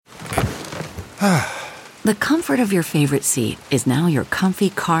The comfort of your favorite seat is now your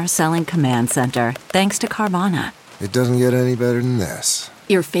comfy car selling command center, thanks to Carvana. It doesn't get any better than this.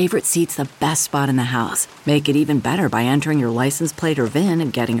 Your favorite seat's the best spot in the house. Make it even better by entering your license plate or VIN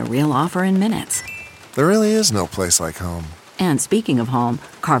and getting a real offer in minutes. There really is no place like home. And speaking of home,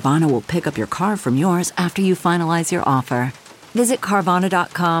 Carvana will pick up your car from yours after you finalize your offer. Visit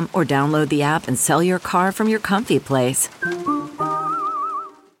Carvana.com or download the app and sell your car from your comfy place.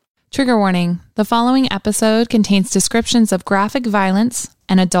 Trigger warning. The following episode contains descriptions of graphic violence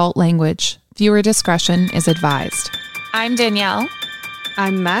and adult language. Viewer discretion is advised. I'm Danielle.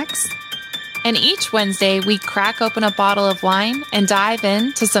 I'm Max. And each Wednesday, we crack open a bottle of wine and dive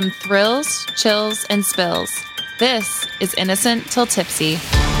into some thrills, chills, and spills. This is Innocent Till Tipsy.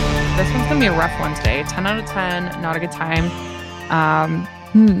 This one's going to be a rough one today. 10 out of 10, not a good time.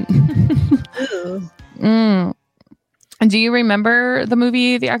 Do you remember the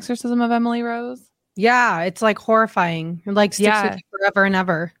movie The Exorcism of Emily Rose? Yeah, it's like horrifying. It like sticks with you forever and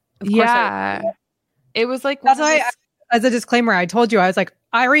ever. Of course it was like that's why. As a disclaimer, I told you I was like,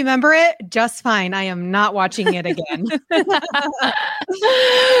 I remember it just fine. I am not watching it again.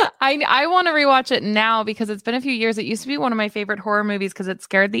 I want to rewatch it now because it's been a few years. It used to be one of my favorite horror movies because it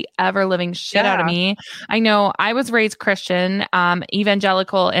scared the ever living shit out of me. I know I was raised Christian,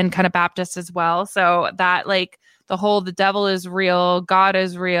 evangelical, and kind of Baptist as well. So that like the devil is real, God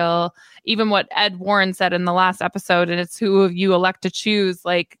is real. Even what Ed Warren said in the last episode, and it's who you elect to choose,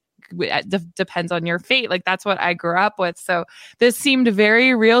 like, depends on your fate. Like that's what I grew up with. So this seemed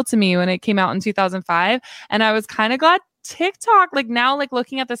very real to me when it came out in 2005. And I was kind of glad TikTok, like now, like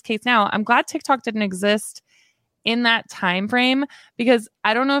looking at this case now, I'm glad TikTok didn't exist in that time frame, because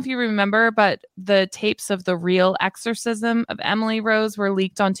I don't know if you remember, but the tapes of the real exorcism of Emily Rose were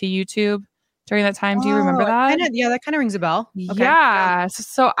leaked onto YouTube during that time. Do you remember that? That kind of rings a bell. Okay. Yeah.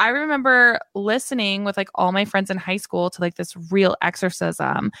 So I remember listening with like all my friends in high school to like this real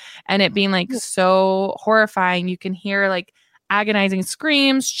exorcism and it being like so horrifying. You can hear like agonizing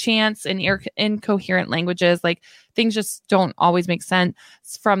screams, chants, and incoherent languages. Like things just don't always make sense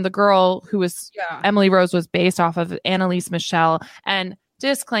from the girl who was Emily Rose was based off of, Anneliese Michel. And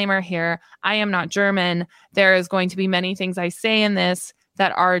disclaimer here, I am not German. There is going to be many things I say in this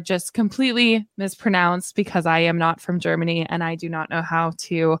that are just completely mispronounced because I am not from Germany and I do not know how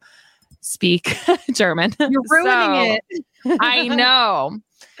to speak German. You're ruining it. I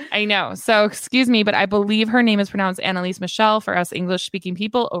know. So excuse me, but I believe her name is pronounced Anneliese Michel for us English speaking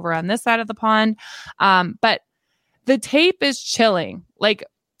people over on this side of the pond. But the tape is chilling. Like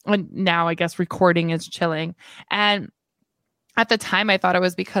now I guess recording is chilling. And at the time I thought it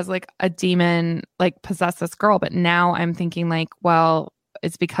was because like a demon like possessed this girl. But now I'm thinking like, well,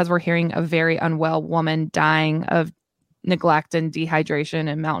 it's because we're hearing a very unwell woman dying of neglect and dehydration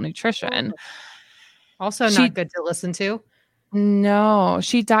and malnutrition. Also not good to listen to. No,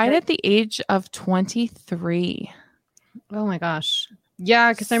 she died at the age of 23. Oh my gosh.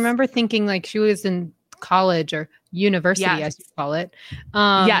 Yeah, because I remember thinking like she was in college or university, as you call it.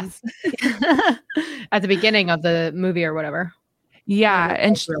 Yes. At the beginning of the movie or whatever. Yeah.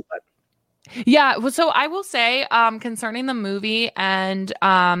 And so I will say concerning the movie and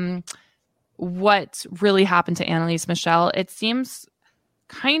what really happened to Anneliese Michel, it seems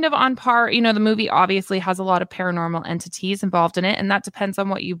kind of on par. You know, the movie obviously has a lot of paranormal entities involved in it, and that depends on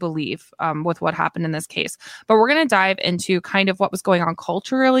what you believe with what happened in this case. But we're going to dive into kind of what was going on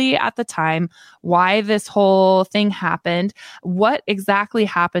culturally at the time, why this whole thing happened, what exactly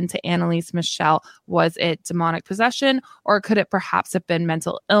happened to Anneliese Michel. Was it demonic possession, or could it perhaps have been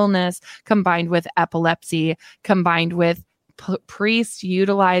mental illness combined with epilepsy, combined with priests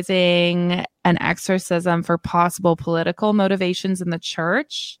utilizing an exorcism for possible political motivations in the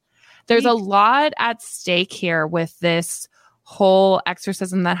church? There's a lot at stake here with this whole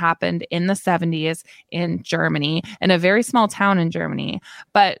exorcism that happened in the 70s in Germany, in a very small town in Germany.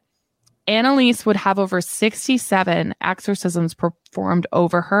 But Anneliese would have over 67 exorcisms performed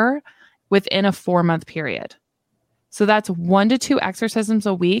over her within a 4-month period. So that's 1 to 2 exorcisms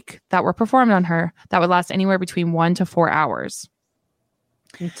a week that were performed on her that would last anywhere between 1 to 4 hours.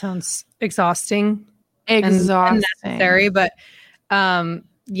 It sounds exhausting. And unnecessary, but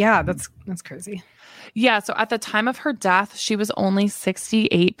that's crazy. Yeah, so at the time of her death, she was only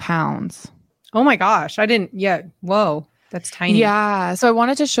 68 pounds. Oh my gosh, I didn't yet. Whoa, that's tiny. Yeah, so I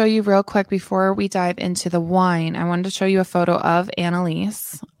wanted to show you real quick before we dive into the wine. I wanted to show you a photo of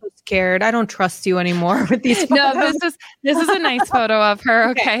Anneliese. Scared. I don't trust you anymore with these photos. No, this is a nice photo of her.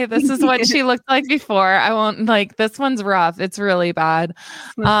 Okay. This is what she looked like before. I won't this one's rough. It's really bad.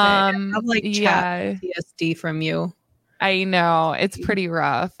 I'm like PTSD from you. I know. It's pretty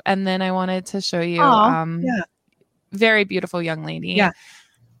rough. And then I wanted to show you Yeah. very beautiful young lady. Yeah.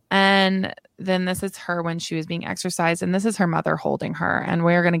 And then this is her when she was being exercised. And this is her mother holding her. And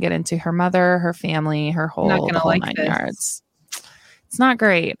we're going to get into her mother, her family, her whole, Not the gonna whole like 9 this. yards. It's not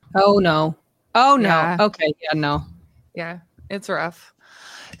great. Oh no. Oh no. Yeah. Okay. Yeah, no. Yeah, it's rough.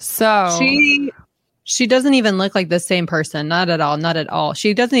 So she doesn't even look like the same person. Not at all. Not at all.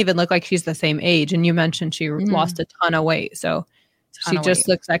 She doesn't even look like she's the same age. And you mentioned she lost a ton of weight. So she just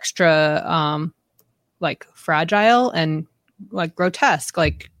looks extra like fragile and like grotesque.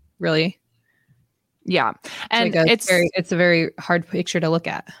 Like really. Yeah. And it's a very hard picture to look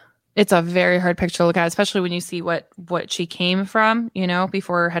at. It's a very hard picture to look at, especially when you see what she came from, you know,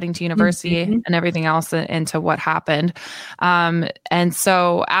 before heading to university and everything else into what happened. And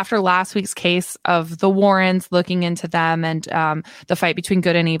so after last week's case of the Warrens, looking into them and the fight between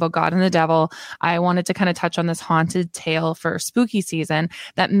good and evil, God and the devil, I wanted to kind of touch on this haunted tale for spooky season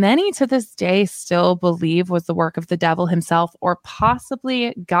that many to this day still believe was the work of the devil himself or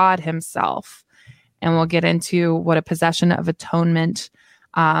possibly God himself. And we'll get into what a possession of atonement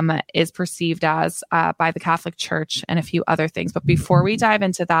is perceived as by the Catholic Church and a few other things. But before we dive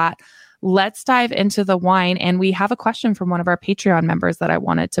into that, let's dive into the wine. And we have a question from one of our Patreon members that I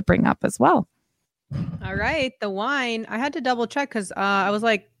wanted to bring up as well. All right. The wine. I had to double check because I was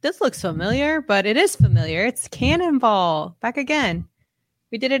like, this looks familiar, but it is familiar. It's Cannonball. Back again.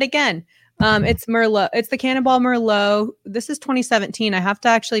 We did it again. It's Merlot. It's the Cannonball Merlot. This is 2017. I have to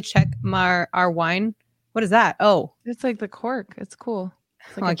actually check our wine. What is that? Oh, it's like the cork. It's cool.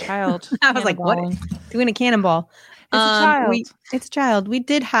 It's like a child. I was like, what? Doing a cannonball. It's a child. It's a child. We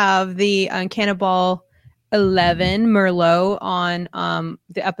did have the Cannonball 11 Merlot on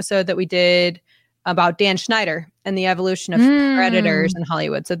the episode that we did about Dan Schneider and the evolution of predators in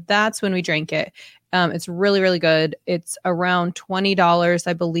Hollywood. So that's when we drank it. It's really, really good. It's around $20,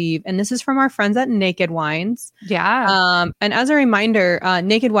 I believe. And this is from our friends at Naked Wines. Yeah. And as a reminder,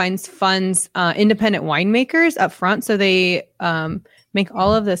 Naked Wines funds independent winemakers up front. So they make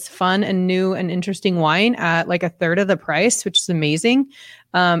all of this fun and new and interesting wine at like a third of the price, which is amazing.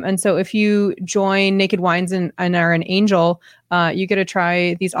 And so if you join Naked Wines and are an angel, you get to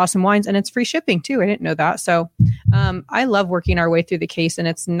try these awesome wines, and it's free shipping too. I didn't know that. So I love working our way through the case, and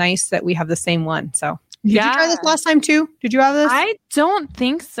it's nice that we have the same one. So did you try this last time too? Did you have this? I don't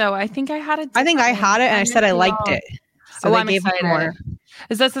think so. I think I had it. I think I had it and I said I liked it. So I'm excited. More.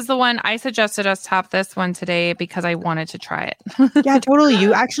 This is the one I suggested us have this one today because I wanted to try it. Yeah, totally.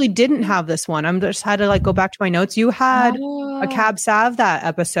 You actually didn't have this one. I'm just had to like go back to my notes. You had a Cab Sav that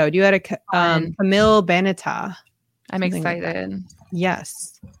episode. You had a Camille Banata. I'm excited. Like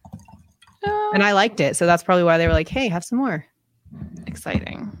yes. And I liked it. So that's probably why they were like, hey, have some more.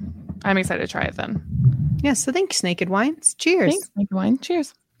 Exciting. I'm excited to try it then. Yes. So thanks, Naked Wines. Cheers. Thanks, Naked Wine.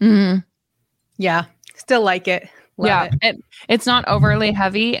 Cheers. Yeah. Still like it. Love it. It's not overly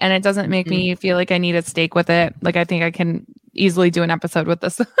heavy and it doesn't make me feel like I need a steak with it. Like I think I can easily do an episode with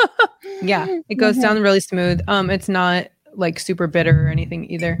this. Yeah. It goes down really smooth. It's not like super bitter or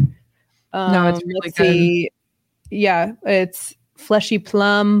anything either. No, it's really good. Yeah. It's fleshy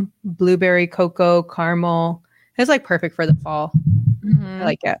plum, blueberry, cocoa, caramel. It's like perfect for the fall. I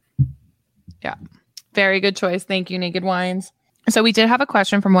like it. Yeah. Very good choice. Thank you, Naked Wines. So we did have a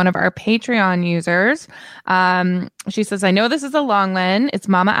question from one of our Patreon users. She says, I know this is a long one. It's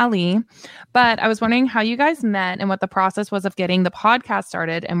Mama Ali, but I was wondering how you guys met and what the process was of getting the podcast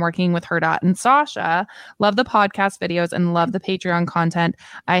started and working with Herdat and Sasha. Love the podcast videos and love the Patreon content.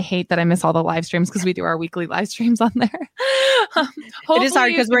 I hate that I miss all the live streams because we do our weekly live streams on there. It is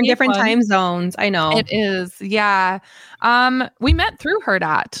hard because we're in different time zones. I know. It is. Yeah. We met through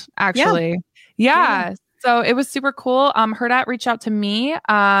Herdat, actually. Yeah. So it was super cool. Herdat reached out to me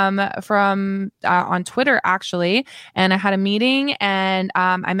from on Twitter, actually, and I had a meeting and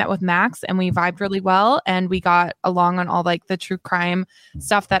I met with Max and we vibed really well and we got along on all like the true crime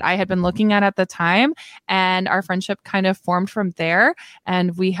stuff that I had been looking at the time, and our friendship kind of formed from there,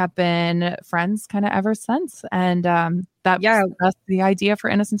 and we have been friends kind of ever since. And that's the idea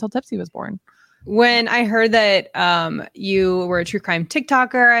for Innocent Till Tipsy was born. When I heard that you were a true crime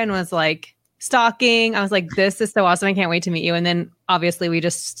TikToker and was like stalking, I was like, this is so awesome. I can't wait to meet you. And then obviously we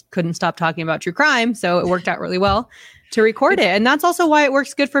just couldn't stop talking about true crime. So it worked out really well to record it. And that's also why it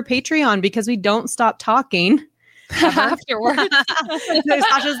works good for Patreon, because we don't stop talking afterwards.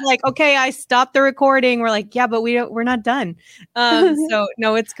 Sasha's like, okay, I stopped the recording. We're like, yeah, but we're not done. So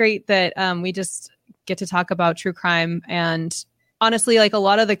no, it's great that we just get to talk about true crime. And honestly, like a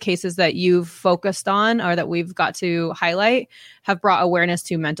lot of the cases that you've focused on or that we've got to highlight have brought awareness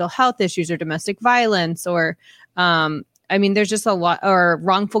to mental health issues or domestic violence or I mean, there's just a lot, or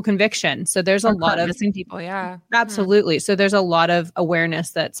wrongful conviction. So there's a lot of missing people. Yeah, absolutely. So there's a lot of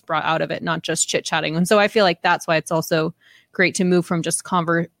awareness that's brought out of it, not just chit chatting. And so I feel like that's why it's also great to move from just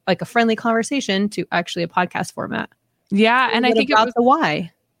like a friendly conversation to actually a podcast format. Yeah. And I think about the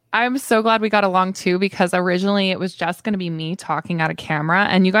why. I'm so glad we got along too, because originally it was just going to be me talking at a camera,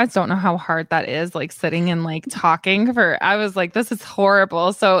 and you guys don't know how hard that is, like sitting and like talking I was like, this is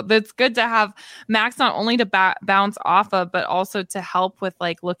horrible. So it's good to have Max not only to bounce off of, but also to help with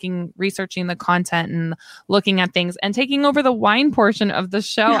like researching the content and looking at things and taking over the wine portion of the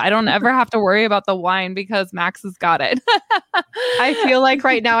show. I don't ever have to worry about the wine because Max has got it. I feel like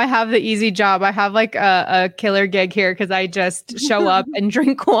right now I have the easy job. I have like a killer gig here because I just show up and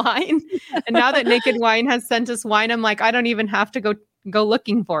drink wine. And now that Naked Wine has sent us wine, I'm like, I don't even have to go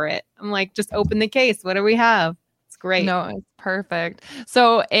looking for it. I'm like, just open the case. What do we have? It's great. No, it's perfect.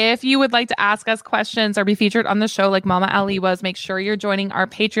 So if you would like to ask us questions or be featured on the show like Mama Ali was, make sure you're joining our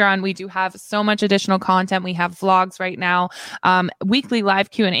Patreon. We do have so much additional content. We have vlogs right now, weekly live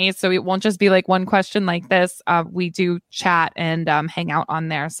Q&As. So it won't just be like one question like this. We do chat and hang out on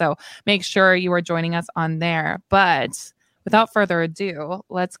there. So make sure you are joining us on there. But without further ado,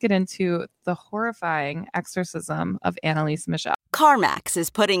 let's get into the horrifying exorcism of Anneliese Michel. CarMax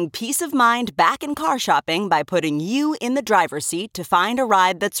is putting peace of mind back in car shopping by putting you in the driver's seat to find a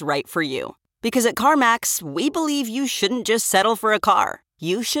ride that's right for you. Because at CarMax, we believe you shouldn't just settle for a car.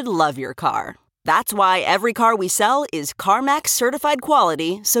 You should love your car. That's why every car we sell is CarMax certified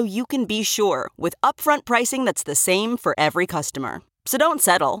quality, so you can be sure with upfront pricing that's the same for every customer. So don't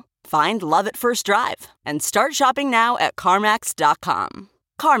settle. Find love at first drive and start shopping now at CarMax.com.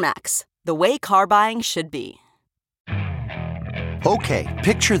 CarMax, the way car buying should be. Okay,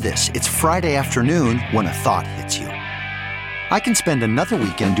 picture this. It's Friday afternoon when a thought hits you. I can spend another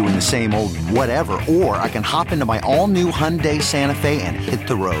weekend doing the same old whatever, or I can hop into my all-new Hyundai Santa Fe and hit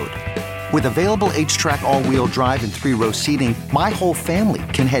the road. With available H-Track all-wheel drive and 3-row seating, my whole family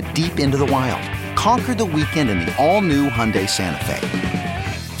can head deep into the wild. Conquer the weekend in the all-new Hyundai Santa Fe.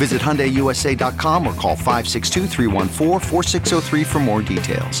 Visit HyundaiUSA.com or call 562-314-4603 for more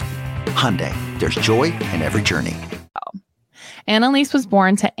details. Hyundai, there's joy in every journey. Anneliese was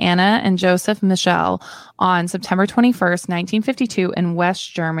born to Anna and Joseph Michel on September 21st, 1952 in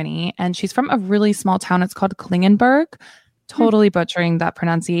West Germany. And she's from a really small town. It's called Klingenberg. Totally butchering that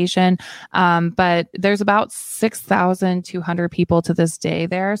pronunciation. But there's about 6,200 people to this day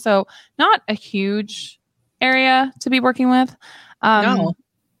there. So not a huge area to be working with.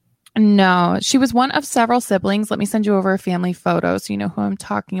 No, she was one of several siblings. Let me send you over a family photo so you know who I'm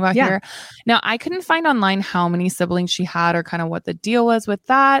talking about here. Now, I couldn't find online how many siblings she had or kind of what the deal was with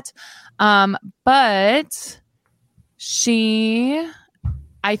that. But she,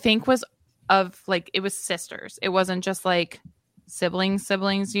 I think, was of like, it was sisters. It wasn't just like siblings,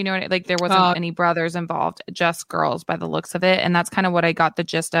 you know, like there wasn't any brothers involved, just girls by the looks of it. And that's kind of what I got the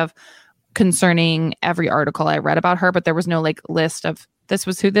gist of concerning every article I read about her. But there was no like list of this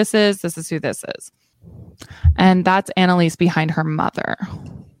was who this is who this is. And that's Anneliese behind her mother.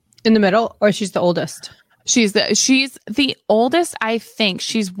 In the middle, or she's the oldest? She's the oldest, I think.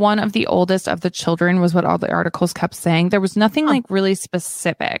 She's one of the oldest of the children, was what all the articles kept saying. There was nothing like really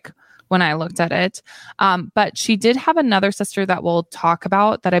specific when I looked at it. But she did have another sister that we'll talk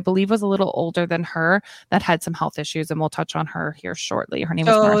about that I believe was a little older than her that had some health issues, and we'll touch on her here shortly. Her name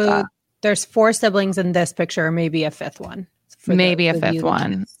is Martha. There's 4 siblings in this picture, or maybe a 5th one. Maybe a 5th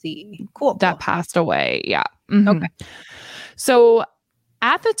one. Cool. That passed away. Yeah. Mm-hmm. Okay. So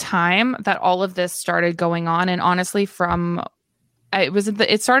at the time that all of this started going on, and honestly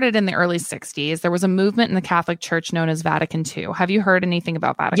it started in the early 60s, there was a movement in the Catholic Church known as Vatican II. Have you heard anything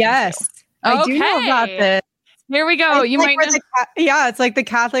about Vatican II? Yes. I do know about this. Here we go. It's like it's like the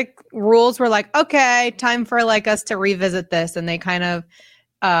Catholic rules were like, okay, time for like us to revisit this. And they kind of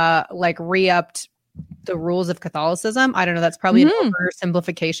like re-upped the rules of Catholicism. I don't know. That's probably an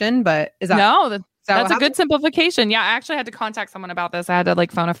oversimplification, but is that that's a good simplification. Yeah, I actually had to contact someone about this. I had to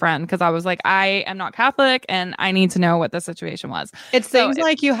like phone a friend because I was like, I am not Catholic and I need to know what the situation was. It seems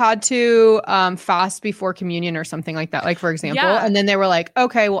like you had to fast before communion or something like that. Like for example, and then they were like,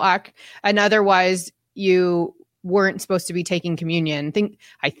 okay, well, and otherwise you weren't supposed to be taking communion.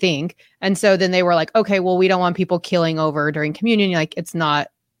 I think, and so then they were like, okay, well, we don't want people killing over during communion. Like it's not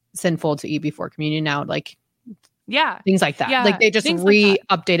sinful to eat before communion now, like things like that. Like they just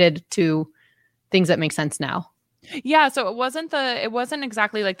updated to things that make sense now. Yeah, so it wasn't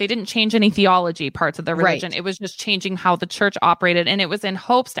exactly like they didn't change any theology parts of the religion. Right. It was just changing how the church operated, and it was in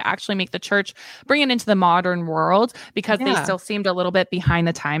hopes to actually make the church bring it into the modern world because they still seemed a little bit behind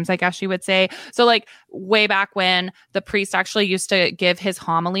the times, I guess you would say. So like way back when the priest actually used to give his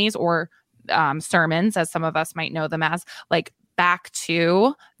homilies or sermons, as some of us might know them as, like back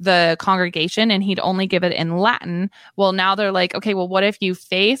to the congregation, and he'd only give it in Latin. Well, now they're like, okay, well, what if you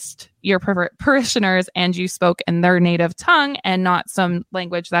faced your parishioners and you spoke in their native tongue and not some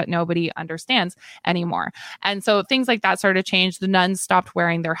language that nobody understands anymore? And so things like that started to change. The nuns stopped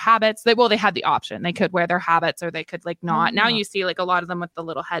wearing their habits. They had the option. They could wear their habits or they could like not. Now you see like a lot of them with the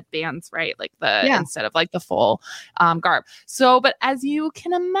little headbands, right? Like instead of like the full garb. So, but as you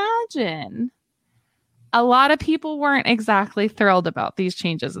can imagine, a lot of people weren't exactly thrilled about these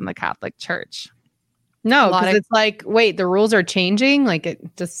changes in the Catholic Church. No, because it's like, wait, the rules are changing. Like it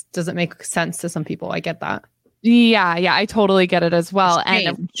just doesn't make sense to some people. I get that. Yeah, I totally get it as well.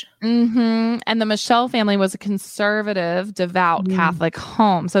 And the Michel family was a conservative, devout Catholic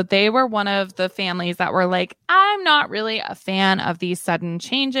home. So they were one of the families that were like, I'm not really a fan of these sudden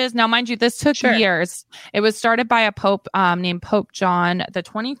changes. Now, mind you, this took years. It was started by a pope named Pope John the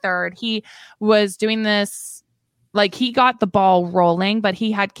 23rd. He was doing this, like he got the ball rolling, but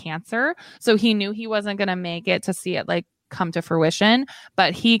he had cancer. So he knew he wasn't going to make it to see it like come to fruition,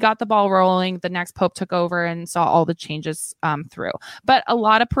 but he got the ball rolling. The next pope took over and saw all the changes through. But a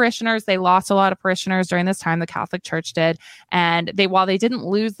lot of parishioners, they lost a lot of parishioners during this time. The Catholic Church did. And while they didn't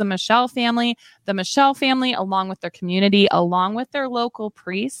lose the Michel family, along with their community, along with their local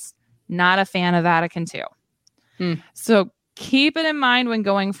priests, not a fan of Vatican II. So keep it in mind when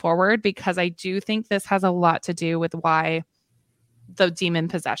going forward, because I do think this has a lot to do with why the demon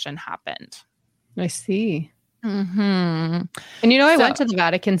possession happened. I see. And I went to the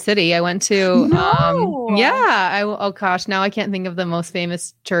Vatican City. I went to oh gosh, now I can't think of the most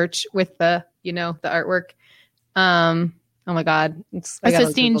famous church with the the artwork. Oh my god,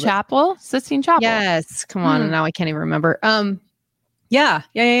 Sistine Chapel. Sistine Chapel. Yes, come on. Now I can't even remember. Yeah.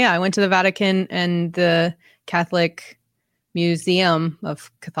 I went to the Vatican and the Catholic Museum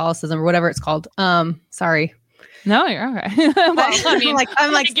of Catholicism or whatever it's called. Sorry. No, you're okay. Well, I mean,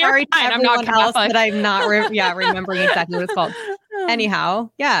 I'm like sorry to everyone else that I'm not remembering exactly what it's called.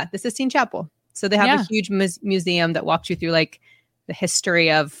 Anyhow, the Sistine Chapel. So they have a huge museum that walks you through like the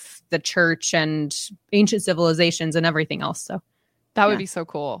history of the church and ancient civilizations and everything else. So that would be so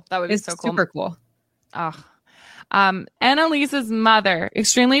cool. That would be so cool. Super cool. Anneliese's mother,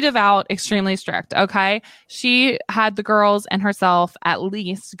 extremely devout, extremely strict. Okay. She had the girls and herself at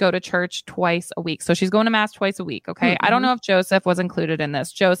least go to church twice a week. So she's going to mass twice a week. Okay. I don't know if Joseph was included in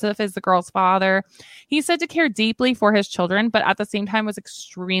this. Joseph is the girl's father. He's said to care deeply for his children, but at the same time was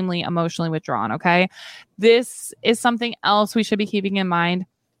extremely emotionally withdrawn. Okay. This is something else we should be keeping in mind.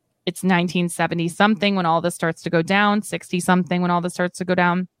 It's 1970 something when all this starts to go down, 60 something when all this starts to go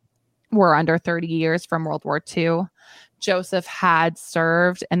down. We're under 30 years from World War II. Joseph had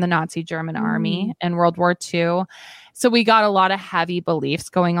served in the Nazi German army in World War II. So we got a lot of heavy beliefs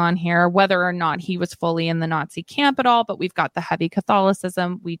going on here, whether or not he was fully in the Nazi camp at all, but we've got the heavy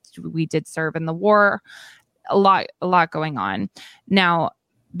Catholicism. We did serve in the war. A lot going on. Now,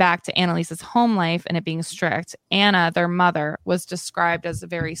 back to Anneliese's home life and it being strict. Anna, their mother, was described as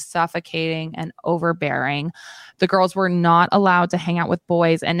very suffocating and overbearing. The girls were not allowed to hang out with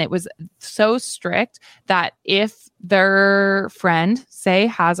boys, and it was so strict that if their friend, say,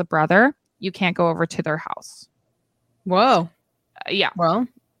 has a brother, you can't go over to their house. Whoa. Yeah. Well,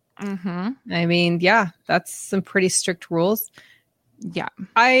 I mean, that's some pretty strict rules. Yeah.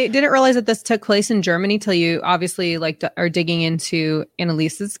 I didn't realize that this took place in Germany till you obviously are digging into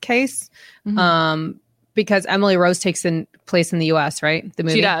Anneliese's case. Because Emily Rose takes place in the US, right? The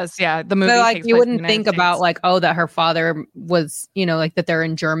movie. She does. Yeah. The movie. So like you wouldn't think about like, that her father was, like that they're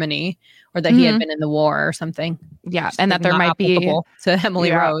in Germany or that he had been in the war or something. Yeah. Just and that there might be to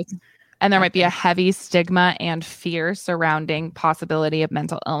Emily Rose. And there might be a heavy stigma and fear surrounding possibility of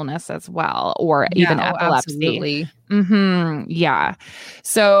mental illness as well, or even epilepsy. Absolutely. Yeah.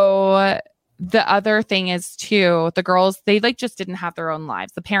 So the other thing is too, the girls, they just didn't have their own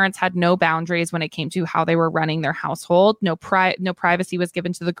lives. The parents had no boundaries when it came to how they were running their household. No privacy was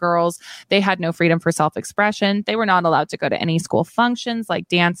given to the girls. They had no freedom for self-expression. They were not allowed to go to any school functions like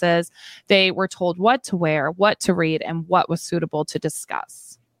dances. They were told what to wear, what to read, and what was suitable to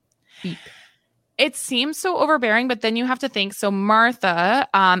discuss. It seems so overbearing, but then you have to think. So Martha,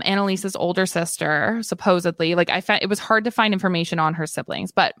 Annaliese's older sister, supposedly, like I found it was hard to find information on her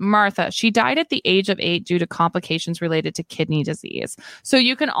siblings, but Martha, she died at the age of 8 due to complications related to kidney disease. So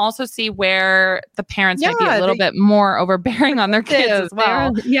you can also see where the parents might be a little bit more overbearing on their kids as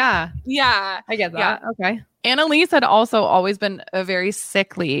well. Yeah. I get that. Okay. Anneliese had also always been a very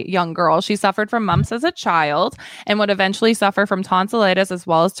sickly young girl. She suffered from mumps as a child and would eventually suffer from tonsillitis as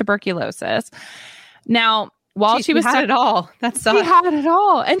well as tuberculosis. Now, while she was had it all. That sucks. She had it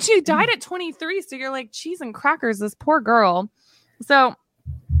all. And she died at 23. So you're like, cheese and crackers, this poor girl. So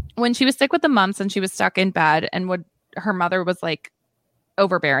when she was sick with the mumps and she was stuck in bed and her mother was like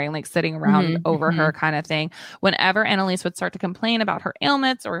overbearing, like sitting around over her kind of thing. Whenever Anneliese would start to complain about her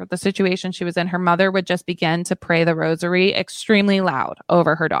ailments or the situation she was in, her mother would just begin to pray the rosary extremely loud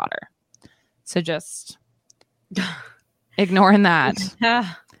over her daughter. So just ignoring that.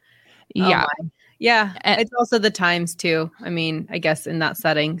 Yeah. Yeah. And it's also the times too. I mean, I guess in that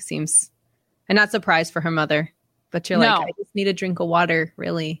setting seems, I'm not surprised for her mother, but you're like, I just need a drink of water,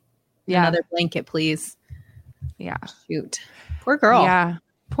 really. Yeah. Another blanket, please. Yeah. Shoot. Poor girl. Yeah.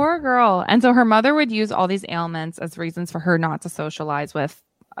 Poor girl. And so her mother would use all these ailments as reasons for her not to socialize with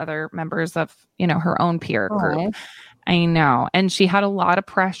other members of, her own peer group. I know. And she had a lot of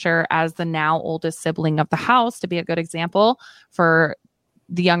pressure as the now oldest sibling of the house to be a good example for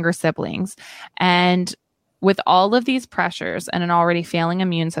the younger siblings. And with all of these pressures and an already failing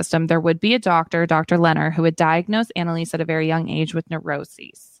immune system, there would be a doctor, Dr. Leonard, who would diagnose Anneliese at a very young age with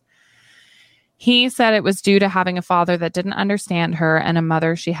neuroses. He said it was due to having a father that didn't understand her and a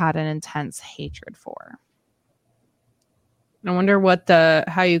mother she had an intense hatred for. I wonder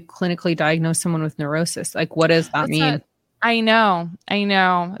how you clinically diagnose someone with neurosis. Like, what does that mean? I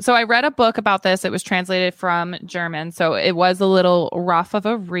know. So I read a book about this. It was translated from German, so it was a little rough of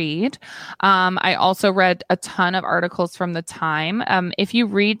a read. I also read a ton of articles from the time. If you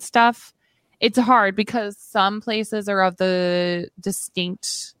read stuff, it's hard because some places are of the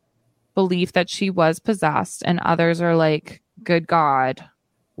distinct belief that she was possessed and others are like, good God,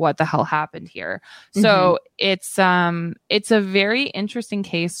 what the hell happened here? So it's a very interesting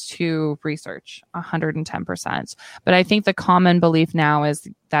case to research 110%. But I think the common belief now is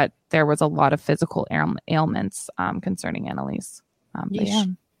that there was a lot of physical ailments concerning Anneliese.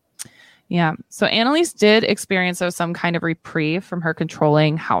 Yeah. So Anneliese did experience some kind of reprieve from her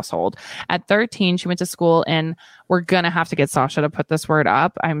controlling household. At 13, she went to school in, we're going to have to get Sasha to put this word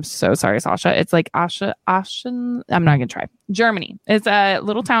up. I'm so sorry, Sasha. It's like Aschen. I'm not going to try. Germany. It's a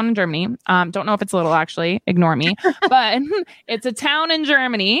little town in Germany. Don't know if it's little, actually. Ignore me. But it's a town in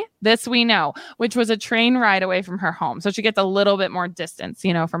Germany. This we know, which was a train ride away from her home. So she gets a little bit more distance,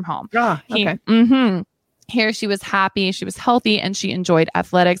 from home. Okay. Here she was happy, she was healthy, and she enjoyed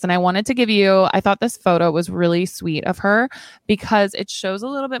athletics. And I wanted to I thought this photo was really sweet of her because it shows a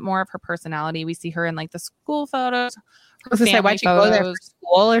little bit more of her personality. We see her in like the school photos. Why'd she go there for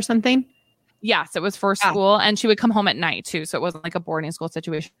school or something? Yes, it was for school. And she would come home at night too. So it wasn't like a boarding school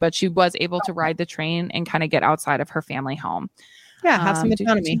situation, but she was able to ride the train and kind of get outside of her family home. Yeah, have some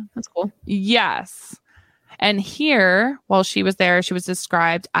autonomy. That's cool. Yes. And here, while she was there, she was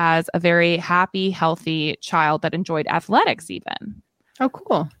described as a very happy, healthy child that enjoyed athletics even. Oh,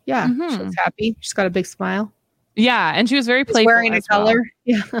 cool. Yeah. She was happy. She's got a big smile. Yeah. And she was very playful. Wearing a color.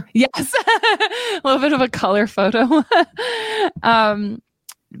 Yeah. Yes. A little bit of a color photo.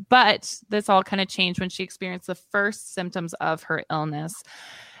 But this all kind of changed when she experienced the first symptoms of her illness.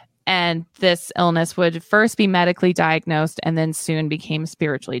 And this illness would first be medically diagnosed and then soon became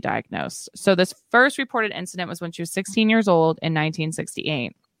spiritually diagnosed. So this first reported incident was when she was 16 years old in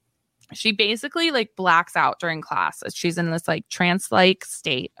 1968. She basically like blacks out during class. She's in this like trance-like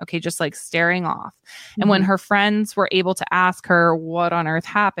state, just like staring off. And when her friends were able to ask her what on earth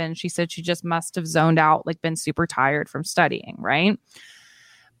happened, she said she just must have zoned out, like been super tired from studying, right?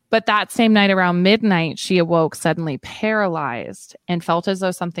 But that same night around midnight, she awoke suddenly paralyzed and felt as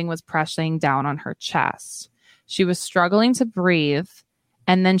though something was pressing down on her chest. She was struggling to breathe,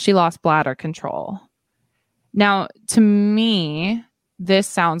 and then she lost bladder control. Now, to me, this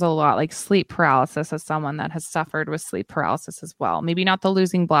sounds a lot like sleep paralysis as someone that has suffered with sleep paralysis as well. Maybe not the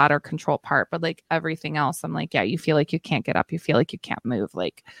losing bladder control part, but like everything else. I'm like, yeah, you feel like you can't get up. You feel like you can't move.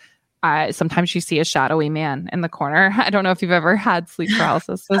 Like, sometimes you see a shadowy man in the corner. I don't know if you've ever had sleep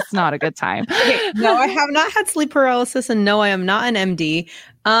paralysis. It's not a good time. No, I have not had sleep paralysis, and no, I am not an MD.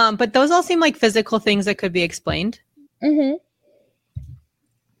 But those all seem like physical things that could be explained.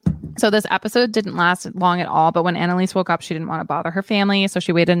 So this episode didn't last long at all. But when Anneliese woke up, she didn't want to bother her family. So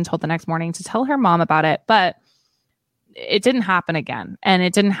she waited until the next morning to tell her mom about it. But it didn't happen again. And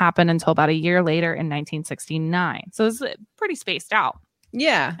it didn't happen until about a year later in 1969. So it's pretty spaced out.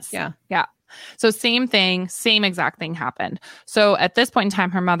 Yeah. So same thing, same exact thing happened. So at this point in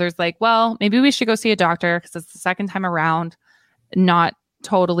time, her mother's like, well, maybe we should go see a doctor because it's the second time around, not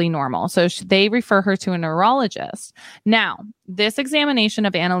totally normal. So they refer her to a neurologist. Now, this examination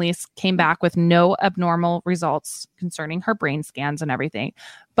of Anneliese came back with no abnormal results concerning her brain scans and everything.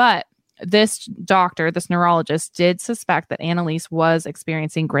 But this doctor, this neurologist, did suspect that Anneliese was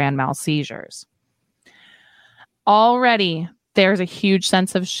experiencing grand mal seizures. Already, there's a huge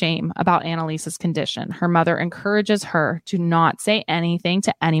sense of shame about Anneliese's condition. Her mother encourages her to not say anything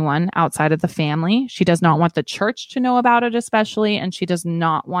to anyone outside of the family. She does not want the church to know about it, especially, and she does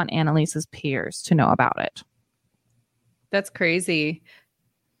not want Anneliese's peers to know about it. That's crazy.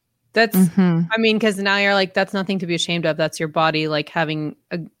 That's, I mean, because now you're like, that's nothing to be ashamed of. That's your body, like having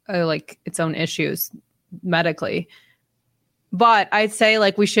a like its own issues medically. But I'd say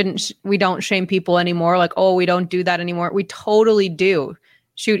like we don't shame people anymore. Like, oh, we don't do that anymore. We totally do.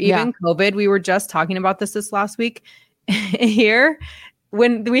 Shoot, even COVID, we were just talking about this last week here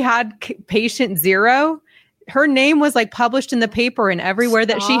when we had patient 0. Her name was like published in the paper and everywhere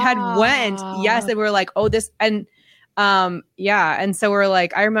that she had went. Yes. And we were like, oh, this. And and so we're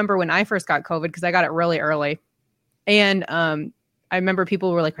like, I remember when I first got COVID because I got it really early. And I remember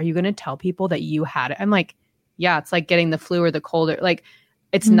people were like, are you going to tell people that you had it? I'm like, yeah, it's like getting the flu or the cold. Like,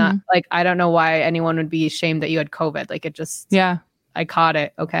 it's not like, I don't know why anyone would be ashamed that you had COVID. Like, it just, I caught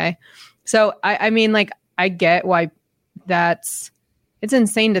it. Okay. So, I mean, like, I get why it's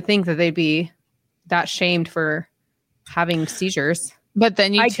insane to think that they'd be that shamed for having seizures. But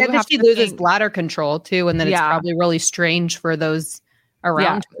then I get that she loses bladder control too. And then it's probably really strange for those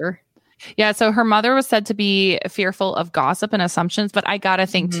around her. Yeah, so her mother was said to be fearful of gossip and assumptions, but I gotta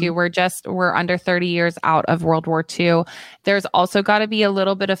think too, we're under 30 years out of World War II. There's also got to be a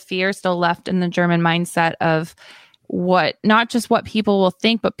little bit of fear still left in the German mindset of not just what people will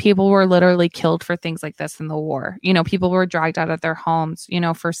think, but people were literally killed for things like this in the war. You know, people were dragged out of their homes, you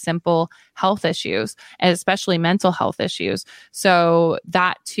know, for simple health issues, and especially mental health issues. So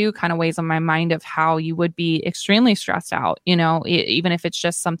that too kind of weighs on my mind of how you would be extremely stressed out, you know, even if it's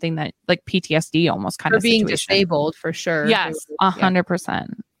just something that like PTSD almost kind of being situation. Disabled for sure. Yes, 100%.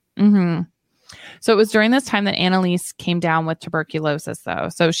 So it was during this time that Anneliese came down with tuberculosis, though.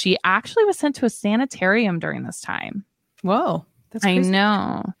 So she actually was sent to a sanitarium during this time. Whoa. That's I crazy.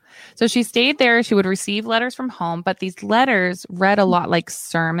 know. So she stayed there. She would receive letters from home, but these letters read a lot like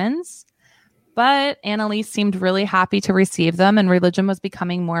sermons. But Anneliese seemed really happy to receive them, and religion was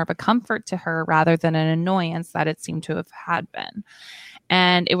becoming more of a comfort to her rather than an annoyance that it seemed to have had been.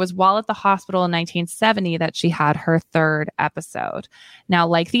 And it was while at the hospital in 1970 that she had her third episode. Now,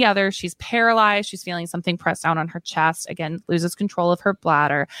 like the others, she's paralyzed. She's feeling something pressed down on her chest. Again, loses control of her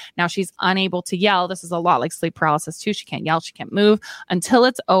bladder. Now she's unable to yell. This is a lot like sleep paralysis too. She can't yell. She can't move until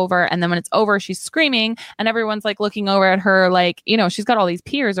it's over. And then when it's over, she's screaming and everyone's like looking over at her like, you know, she's got all these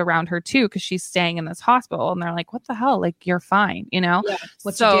peers around her too because she's staying in this hospital. And they're like, what the hell? Like, you're fine, you know? Yeah.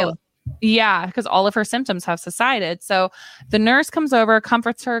 What's your deal? Yeah, because all of her symptoms have subsided. So the nurse comes over,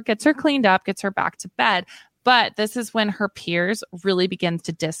 comforts her, gets her cleaned up, gets her back to bed. But this is when her peers really begin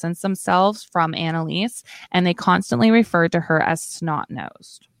to distance themselves from Anneliese, and they constantly refer to her as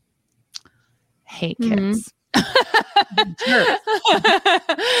snot-nosed. Hey, kids.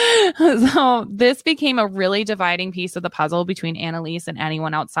 So this became a really dividing piece of the puzzle between Anneliese and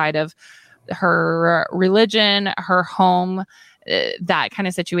anyone outside of her religion, her home. That kind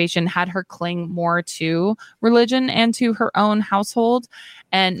of situation had her cling more to religion and to her own household.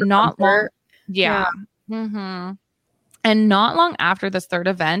 And not long. Yeah. Mm-hmm. And not long after this third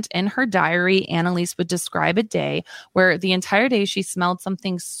event, in her diary, Anneliese would describe a day where the entire day she smelled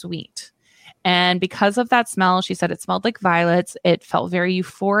something sweet. And because of that smell, she said it smelled like violets. It felt very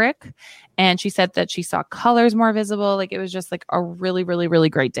euphoric. And she said that she saw colors more visible. Like it was just like a really, really, really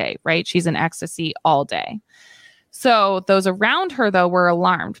great day, right? She's in ecstasy all day. So those around her, though, were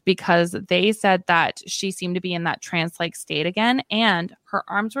alarmed because they said that she seemed to be in that trance-like state again. And her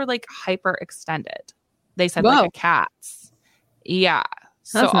arms were like hyperextended. They said like a cat's. Yeah.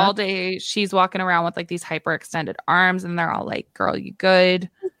 So all day she's walking around with like these hyperextended arms and they're all like, girl, you good?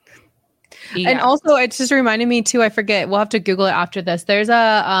 Yeah. And also it just reminded me too, I forget, we'll have to Google it after this. There's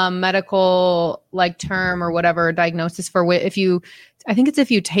a medical like term or whatever diagnosis for if you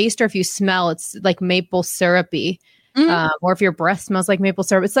taste or if you smell, it's like maple syrupy. Or if your breath smells like maple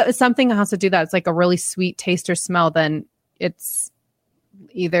syrup, it's something that has to do that. It's like a really sweet taste or smell. Then it's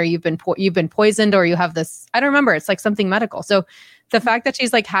either you've been poisoned or you have this. I don't remember. It's like something medical. So the fact that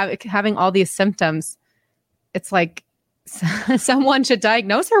she's like having all these symptoms, it's like someone should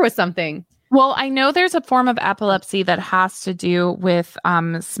diagnose her with something. Well, I know there's a form of epilepsy that has to do with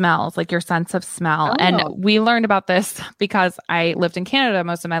smells, like your sense of smell. Oh. And we learned about this because I lived in Canada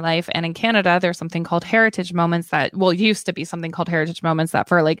most of my life. And in Canada, there's something called heritage moments that, used to be something called heritage moments that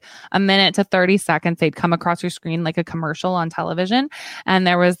for like a minute to 30 seconds, they'd come across your screen like a commercial on television. And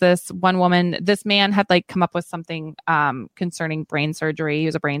there was this one woman, this man had like come up with something concerning brain surgery. He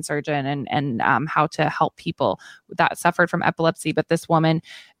was a brain surgeon and how to help people that suffered from epilepsy. But this woman,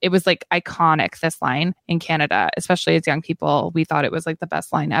 it was like iconic, this line in Canada, especially as young people. We thought it was like the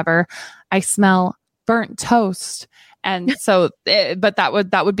best line ever. I smell burnt toast. And so, but that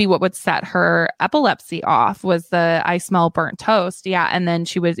would be what would set her epilepsy off, was the I smell burnt toast. Yeah. And then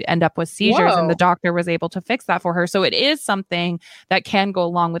she would end up with seizures. Whoa. And the doctor was able to fix that for her. So it is something that can go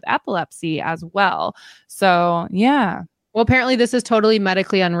along with epilepsy as well. So yeah. Well, apparently this is totally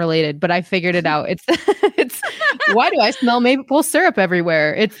medically unrelated, but I figured it out. It's why do I smell maple syrup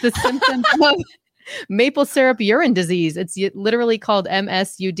everywhere? It's the symptom of maple syrup urine disease. It's literally called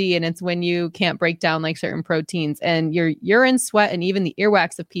MSUD, and it's when you can't break down like certain proteins, and your urine, sweat, and even the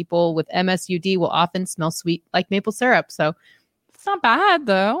earwax of people with MSUD will often smell sweet like maple syrup. So it's not bad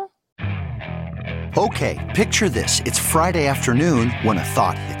though. Okay, picture this. It's Friday afternoon when a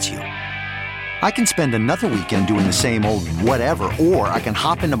thought hits you. I can spend another weekend doing the same old whatever, or I can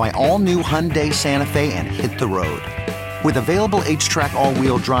hop into my all-new Hyundai Santa Fe and hit the road. With available H-Track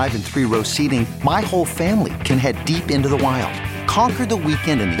all-wheel drive and 3-row seating, my whole family can head deep into the wild. Conquer the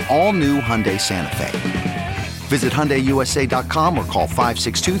weekend in the all-new Hyundai Santa Fe. Visit HyundaiUSA.com or call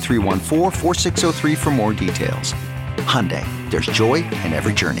 562-314-4603 for more details. Hyundai, there's joy in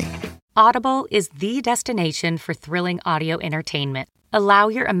every journey. Audible is the destination for thrilling audio entertainment. Allow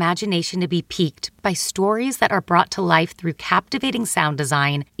your imagination to be piqued by stories that are brought to life through captivating sound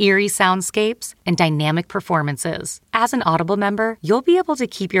design, eerie soundscapes, and dynamic performances. As an Audible member, you'll be able to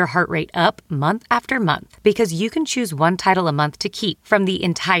keep your heart rate up month after month because you can choose one title a month to keep from the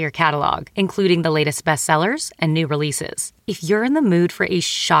entire catalog, including the latest bestsellers and new releases. If you're in the mood for a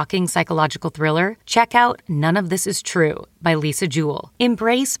shocking psychological thriller, check out None of This Is True by Lisa Jewell.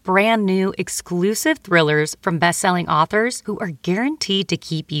 Embrace brand new exclusive thrillers from best-selling authors who are guaranteed to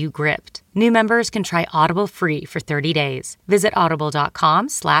keep you gripped. New members can try Audible free for 30 days. Visit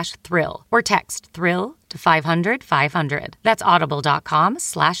audible.com/thrill or text thrill to 500-500. That's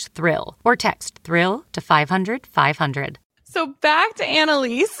audible.com/thrill or text thrill to 500-500. So back to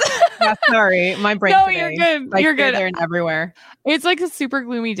Anneliese. yeah, sorry, my brain. No, today, you're good. like, You're good. There and everywhere. It's like a super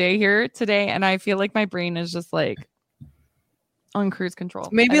gloomy day here today, and I feel like my brain is just like on cruise control.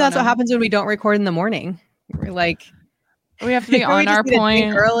 Maybe that's what happens when we don't record in the morning. We're like, we have to be on our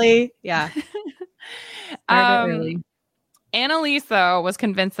point early. Yeah. Anneliese, though, was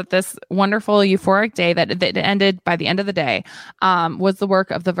convinced that this wonderful euphoric day that ended by the end of the day was the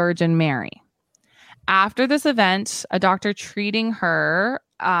work of the Virgin Mary. After this event, a doctor treating her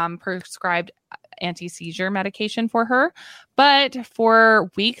prescribed anti-seizure medication for her. But for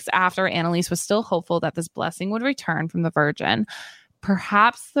weeks after, Anneliese was still hopeful that this blessing would return from the Virgin.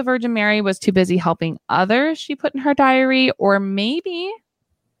 Perhaps the Virgin Mary was too busy helping others, she put in her diary, or maybe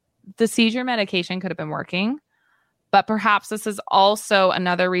the seizure medication could have been working. But perhaps this is also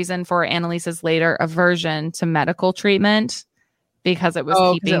another reason for Anneliese's later aversion to medical treatment, because it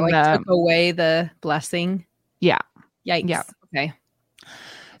was keeping took away the blessing. Yeah. Yikes. Yeah. Okay.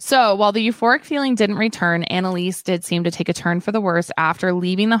 So while the euphoric feeling didn't return, Anneliese did seem to take a turn for the worse after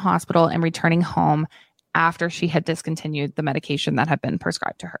leaving the hospital and returning home after she had discontinued the medication that had been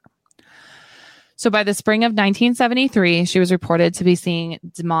prescribed to her. So by the spring of 1973, she was reported to be seeing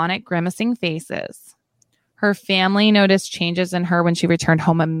demonic grimacing faces. Her family noticed changes in her when she returned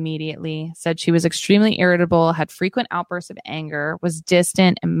home immediately, said she was extremely irritable, had frequent outbursts of anger, was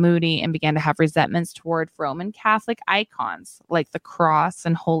distant and moody, and began to have resentments toward Roman Catholic icons like the cross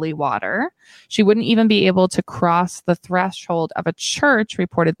and holy water. She wouldn't even be able to cross the threshold of a church,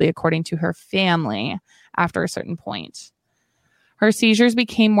 reportedly, according to her family, after a certain point. Her seizures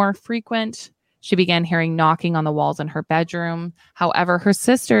became more frequent. She began hearing knocking on the walls in her bedroom. However, her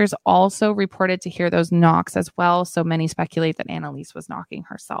sisters also reported to hear those knocks as well, so many speculate that Anneliese was knocking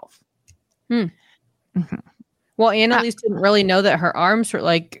herself. Mm-hmm. Well, Anneliese didn't really know that her arms were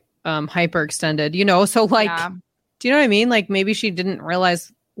like hyperextended, so like, do you know what I mean? Like maybe she didn't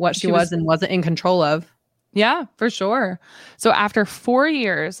realize what she was and wasn't in control of. Yeah, for sure. So after 4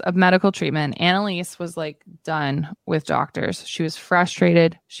 years of medical treatment, Anneliese was like done with doctors. She was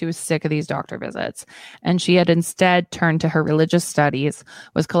frustrated. She was sick of these doctor visits. And she had instead turned to her religious studies,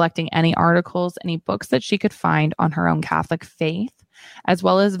 was collecting any articles, any books that she could find on her own Catholic faith. as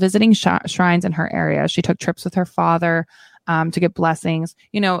well as visiting shrines in her area. She took trips with her father to get blessings.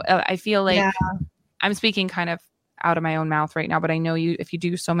 I feel like I'm speaking kind of out of my own mouth right now, but I know if you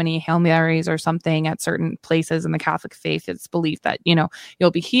do so many Hail Marys or something at certain places in the Catholic faith, it's believed that,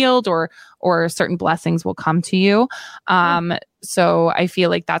 you'll be healed or certain blessings will come to you. So I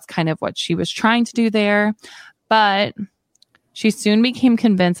feel like that's kind of what she was trying to do there. But she soon became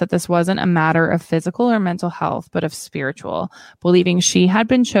convinced that this wasn't a matter of physical or mental health, but of spiritual, believing she had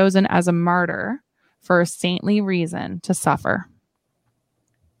been chosen as a martyr for a saintly reason to suffer.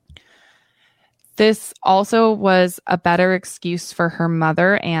 This also was a better excuse for her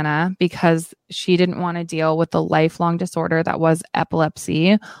mother, Anna, because she didn't want to deal with the lifelong disorder that was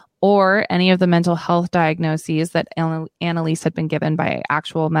epilepsy or any of the mental health diagnoses that Anneliese had been given by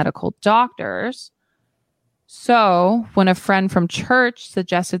actual medical doctors. So when a friend from church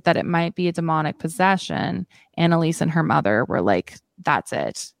suggested that it might be a demonic possession, Anneliese and her mother were like, that's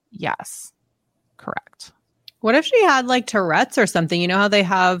it. Yes, correct. What if she had like Tourette's or something? You know how they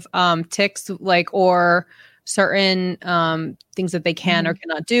have tics, like, or certain things that they can or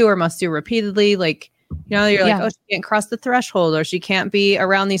cannot do or must do repeatedly. Like, you're like, oh, she can't cross the threshold, or she can't be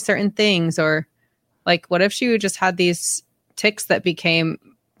around these certain things, or like, what if she just had these tics that became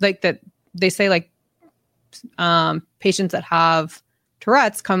like that? They say like patients that have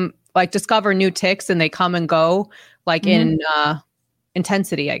Tourette's discover new tics and they come and go like in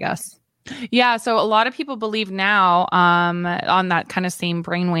intensity, I guess. Yeah, so a lot of people believe now on that kind of same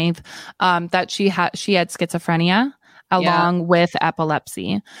brainwave that she had schizophrenia along with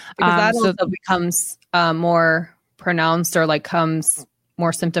epilepsy. Because that also becomes more pronounced or like comes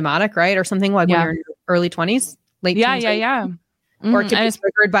more symptomatic, right? Or something like when you're in your early 20s, late teens. Yeah. Or it could be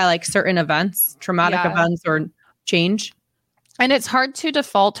triggered by like certain events, traumatic events or change. And it's hard to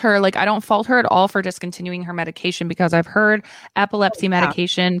default her. Like, I don't fault her at all for discontinuing her medication, because I've heard epilepsy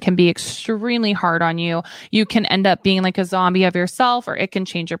medication can be extremely hard on you. You can end up being like a zombie of yourself, or it can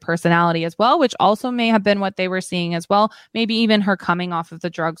change your personality as well, which also may have been what they were seeing as well. Maybe even her coming off of the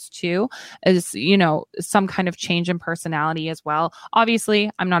drugs too is, some kind of change in personality as well. Obviously,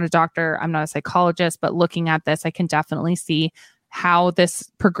 I'm not a doctor, I'm not a psychologist, but looking at this, I can definitely see how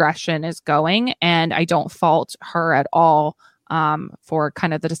this progression is going. And I don't fault her at all for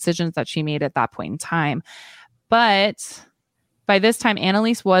kind of the decisions that she made at that point in time. But by this time,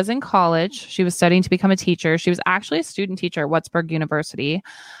 Anneliese was in college. She was studying to become a teacher. She was actually a student teacher at Würzburg University.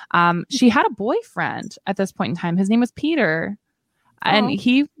 She had a boyfriend at this point in time. His name was Peter. And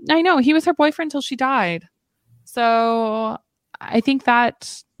he was her boyfriend until she died. So I think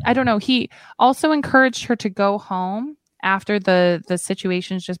that, I don't know, he also encouraged her to go home after the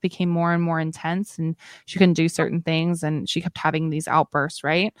situations just became more and more intense and she couldn't do certain things and she kept having these outbursts,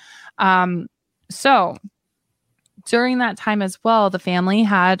 right? So during that time as well, the family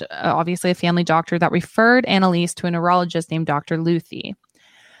had obviously a family doctor that referred Anneliese to a neurologist named Dr. Luthi,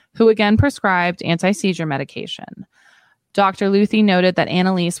 who again prescribed anti-seizure medication. Dr. Luthi noted that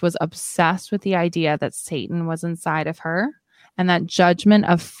Anneliese was obsessed with the idea that Satan was inside of her, and that judgment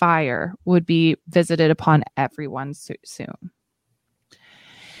of fire would be visited upon everyone soon.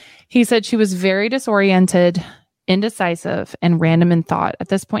 He said she was very disoriented, indecisive, and random in thought at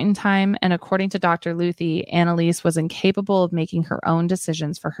this point in time. And according to Dr. Luthi, Anneliese was incapable of making her own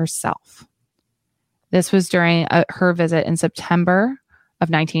decisions for herself. This was during her visit in September of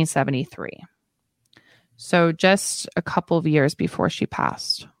 1973. So just a couple of years before she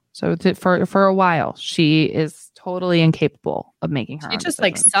passed. So for a while, she is totally incapable of making her own just decisions.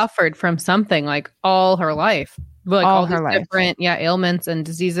 Like suffered from something like all her life, like all her life. Different ailments and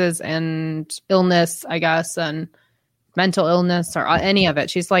diseases and illness, I guess, and mental illness or any of it.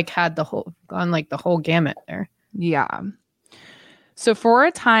 She's like had the whole gamut there. Yeah. So for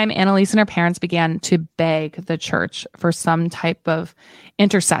a time, Anneliese and her parents began to beg the church for some type of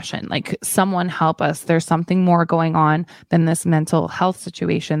intercession, like someone help us. There's something more going on than this mental health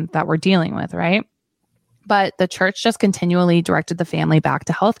situation that we're dealing with, right? But the church just continually directed the family back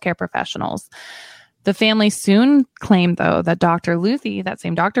to healthcare professionals. The family soon claimed, though, that Dr. Luthi, that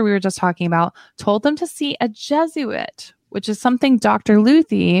same doctor we were just talking about, told them to see a Jesuit, which is something Dr.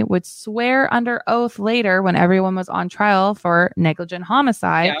 Luthi would swear under oath later when everyone was on trial for negligent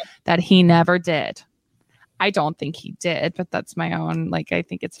homicide that he never did. I don't think he did, but that's my own, I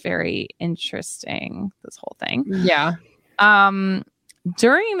think it's very interesting, this whole thing. Yeah.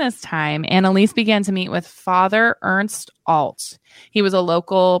 During this time, Anneliese began to meet with Father Ernst Alt. He was a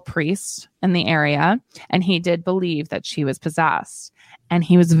local priest in the area, and he did believe that she was possessed. And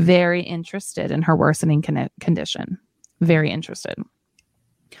he was very interested in her worsening condition. Very interested.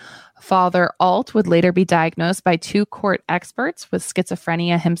 Father Alt would later be diagnosed by 2 court experts with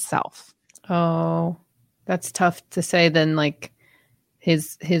schizophrenia himself. Oh, that's tough to say then, like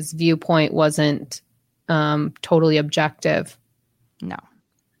his viewpoint wasn't totally objective. No.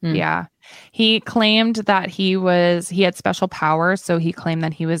 Yeah. He claimed that he had special powers. So he claimed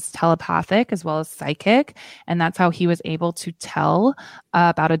that he was telepathic as well as psychic. And that's how he was able to tell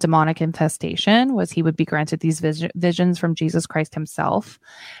about a demonic infestation, was he would be granted these visions from Jesus Christ himself.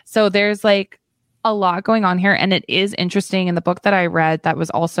 So there's like a lot going on here. And it is interesting. In the book that I read, that was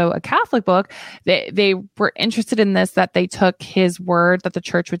also a Catholic book, they were interested in this, that they took his word, that the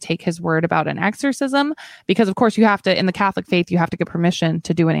church would take his word about an exorcism, because of course you have to, in the Catholic faith, you have to get permission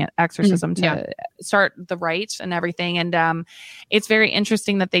to do an exorcism to start the rite and everything. And it's very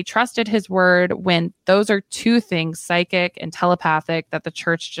interesting that they trusted his word when those are 2 things, psychic and telepathic, that the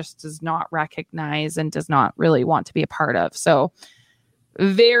church just does not recognize and does not really want to be a part of. So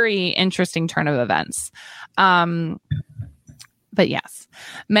very interesting turn of events. But yes,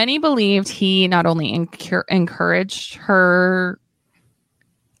 many believed he not only encouraged her,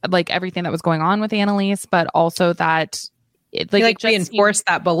 like everything that was going on with Anneliese, but also that it reinforced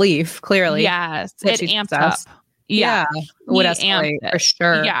that belief. Clearly, yes, it amped up. Yeah, would escalate for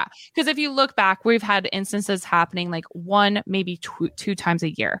sure. Yeah, because if you look back, we've had instances happening like 1, maybe 2 times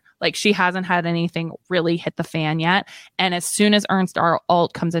a year. Like she hasn't had anything really hit the fan yet, and as soon as Ernst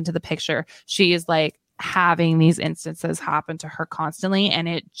Alt comes into the picture, she is like having these instances happen to her constantly, and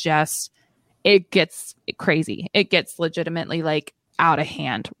it gets crazy. It gets legitimately like out of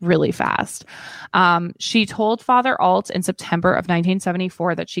hand really fast. She told Father Alt in September of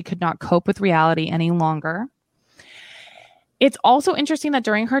 1974 that she could not cope with reality any longer. It's also interesting that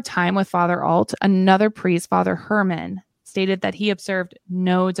during her time with Father Alt, another priest, Father Herman, stated that he observed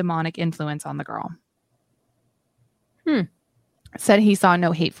no demonic influence on the girl. Said he saw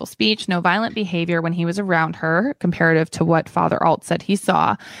no hateful speech, no violent behavior when he was around her, comparative to what Father Alt said he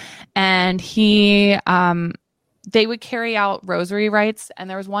saw. And they would carry out rosary rites. And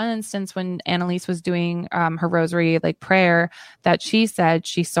there was one instance when Anneliese was doing her rosary like prayer, that she said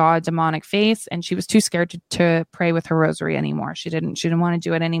she saw a demonic face and she was too scared to pray with her rosary anymore. She didn't want to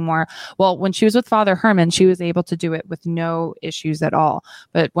do it anymore. Well, when she was with Father Herman, she was able to do it with no issues at all.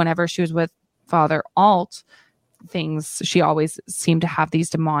 But whenever she was with Father Alt, she always seemed to have these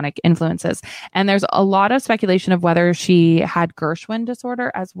demonic influences. And there's a lot of speculation of whether she had Gershwin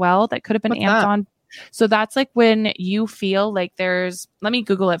disorder as well that could have been amped on. So that's like when you feel like let me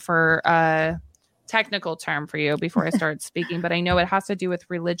Google it for a technical term for you before I start speaking, but I know it has to do with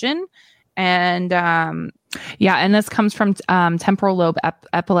religion. And and this comes from temporal lobe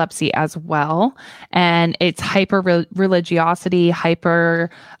epilepsy as well. And it's hyper religiosity,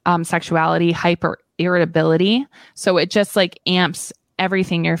 hyper sexuality, hyper irritability. So it just like amps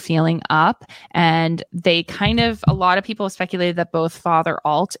everything you're feeling up. And a lot of people have speculated that both Father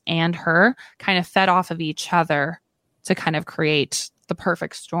Alt and her kind of fed off of each other to kind of create the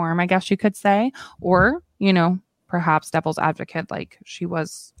perfect storm, I guess you could say. Or, perhaps devil's advocate, like she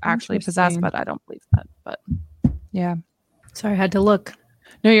was actually possessed, but I don't believe that. But yeah. Sorry, I had to look.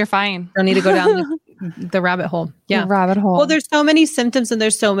 No, you're fine. Don't need to go down the rabbit hole. Yeah. The rabbit hole. Well, there's so many symptoms and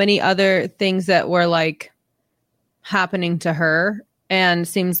there's so many other things that were like happening to her. And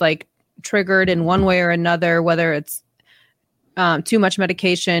seems like triggered in one way or another, whether it's too much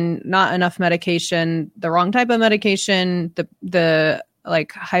medication, not enough medication, the wrong type of medication, the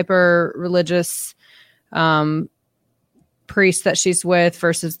like hyper religious priest that she's with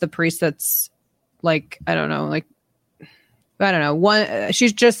versus the priest that's like, I don't know.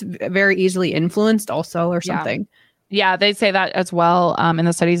 She's just very easily influenced also or something. Yeah, they say that as well. In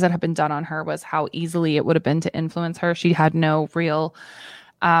the studies that have been done on her, was how easily it would have been to influence her. She had no real,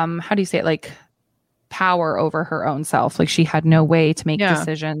 how do you say it? Like power over her own self. Like she had no way to make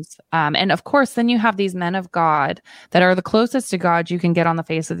decisions. And of course, then you have these men of God that are the closest to God you can get on the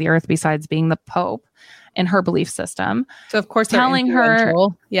face of the earth, besides being the Pope in her belief system. So of course, telling her,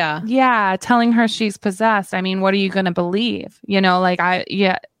 telling her she's possessed. I mean, what are you going to believe? And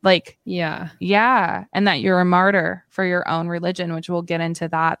that you're a martyr for your own religion, which we'll get into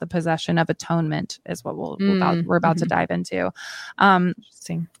that. The possession of atonement is what we're about to dive into.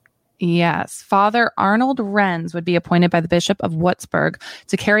 Interesting. Yes. Father Arnold Renz would be appointed by the Bishop of Würzburg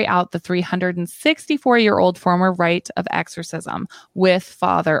to carry out the 364-year-old former rite of exorcism with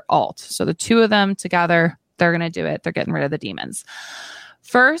Father Alt. So the 2 of them together, they're going to do it. They're getting rid of the demons.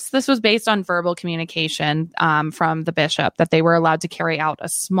 First, this was based on verbal communication from the bishop, that they were allowed to carry out a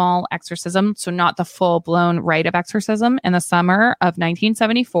small exorcism, so not the full-blown rite of exorcism, in the summer of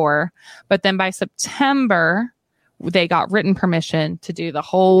 1974. But then by September, they got written permission to do the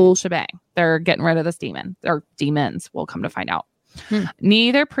whole shebang. They're getting rid of this demon, or demons, we'll come to find out.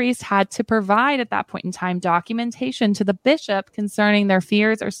 Neither priest had to provide at that point in time documentation to the bishop concerning their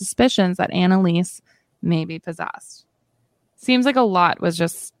fears or suspicions that Anneliese may be possessed. Seems like a lot was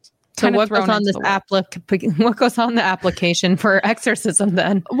just so what goes on this what goes on the application for exorcism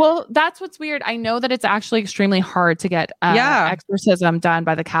then? Well, that's what's weird. I know that it's actually extremely hard to get exorcism done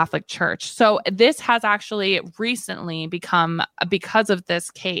by the Catholic Church. So this has actually recently become, because of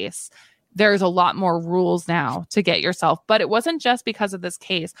this case, there's a lot more rules now to get yourself. But it wasn't just because of this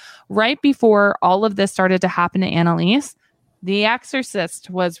case. Right before all of this started to happen to Anneliese, The Exorcist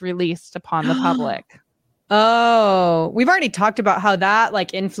was released upon the public. Oh, we've already talked about how that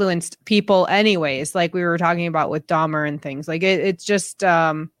like influenced people anyways. Like we were talking about with Dahmer and things like it's just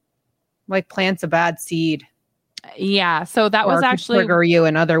like plants a bad seed. Yeah. So that was actually trigger you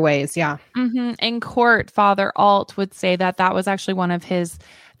in other ways. Yeah. In court, Father Alt would say that that was actually one of his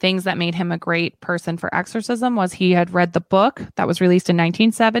things that made him a great person for exorcism was he had read the book that was released in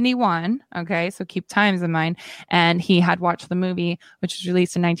 1971. Okay. So keep times in mind. And he had watched the movie, which was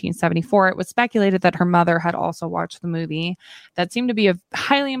released in 1974. It was speculated that her mother had also watched the movie. That seemed to be a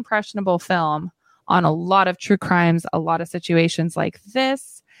highly impressionable film on a lot of true crimes, a lot of situations like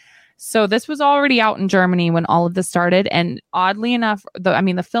this. So this was already out in Germany when all of this started. And oddly enough, the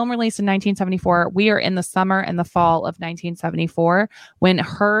film released in 1974, we are in the summer and the fall of 1974 when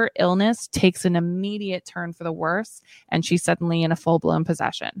her illness takes an immediate turn for the worse and she's suddenly in a full-blown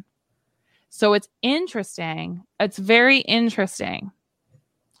possession. So it's interesting. It's very interesting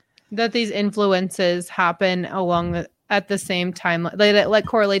that these influences happen at the same time. Like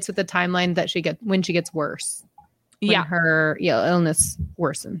correlates with the timeline that when she gets worse. When her illness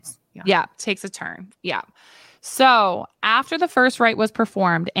worsens. Yeah, takes a turn. Yeah. So after the first rite was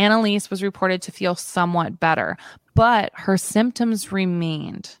performed, Anneliese was reported to feel somewhat better, but her symptoms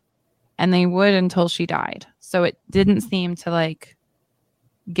remained, and they would until she died. So it didn't seem to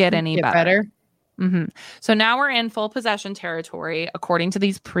get any better. So now we're in full possession territory, according to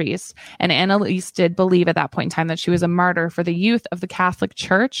these priests. And Anneliese did believe at that point in time that she was a martyr for the youth of the Catholic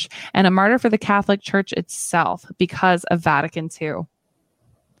Church and a martyr for the Catholic Church itself because of Vatican II.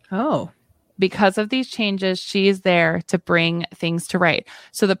 Oh. Because of these changes, she is there to bring things to right.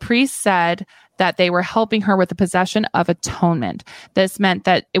 So the priest said that they were helping her with the possession of atonement. This meant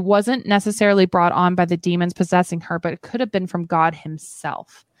that it wasn't necessarily brought on by the demons possessing her, but it could have been from God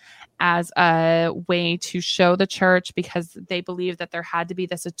himself, as a way to show the church, because they believed that there had to be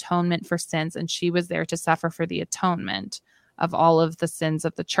this atonement for sins, and she was there to suffer for the atonement of all of the sins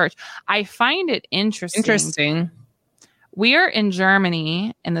of the church. I find it interesting. We are in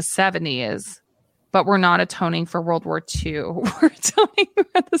Germany in the 70s, but we're not atoning for World War II. We're atoning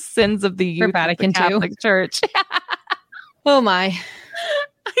for the sins of the youth of the Catholic Church. Oh my.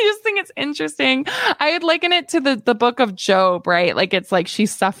 I just think it's interesting. I would liken it to the book of Job, right? Like it's like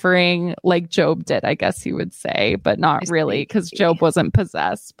she's suffering like Job did, I guess you would say, but not really, because Job wasn't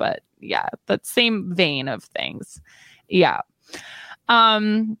possessed. But yeah, that same vein of things. Yeah.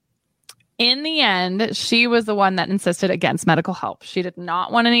 In the end, she was the one that insisted against medical help. She did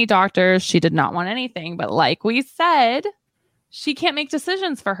not want any doctors. She did not want anything. But like we said, she can't make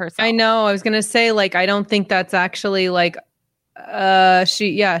decisions for herself. I know. I was going to say, I don't think that's actually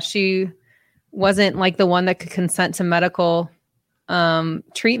she wasn't the one that could consent to medical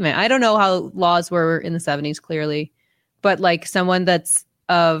treatment. I don't know how laws were in the 70s clearly, but someone that's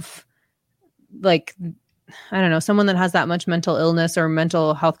of I don't know, someone that has that much mental illness or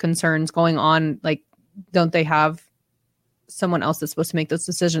mental health concerns going on, don't they have someone else that's supposed to make those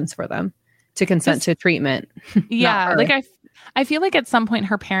decisions for them to consent to treatment? Yeah. I feel like at some point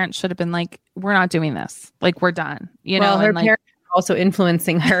her parents should have been we're not doing this. We're done. Her parents also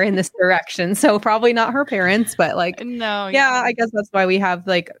influencing her in this direction. So probably not her parents, but no. Yeah, I guess that's why we have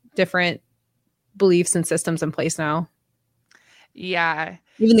different beliefs and systems in place now. Yeah.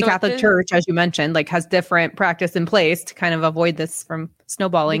 Even the Catholic Church, as you mentioned, has different practice in place to kind of avoid this from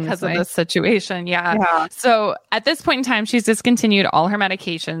snowballing because of the situation. Yeah. So at this point in time, she's discontinued all her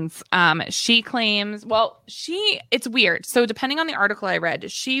medications. She claims, it's weird. So depending on the article I read,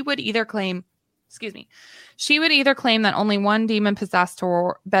 she would either claim that only one demon possessed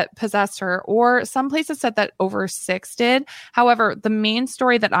her, or some places said that over 6 did. However, the main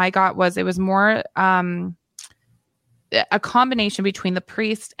story that I got was it was more a combination between the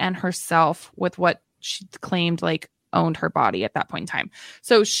priest and herself with what she claimed owned her body at that point in time.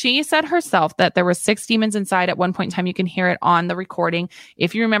 So she said herself that there were 6 demons inside at one point in time. You can hear it on the recording.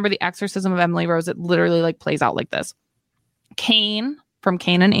 If you remember the Exorcism of Emily Rose, it literally plays out like this. Cain from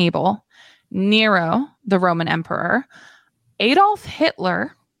Cain and Abel, Nero, the Roman emperor, Adolf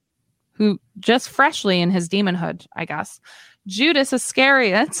Hitler, who just freshly in his demonhood, I guess, Judas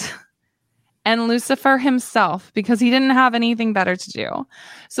Iscariot, and Lucifer himself, because he didn't have anything better to do.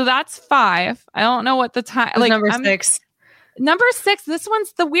 So that's 5. I don't know what the time. Like number 6. Number 6. This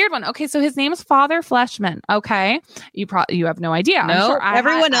one's the weird one. Okay, so his name is Father Fleshman. Okay, you have no idea. No, sure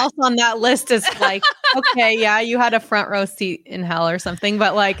everyone else on that list is like, okay, yeah, you had a front row seat in hell or something,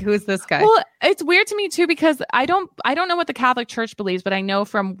 but like, who's this guy? Well, it's weird to me too, because I don't know what the Catholic Church believes, but I know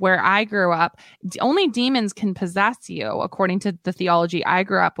from where I grew up, only demons can possess you, according to the theology I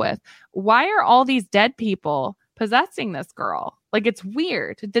grew up with. Why are all these dead people possessing this girl? Like, it's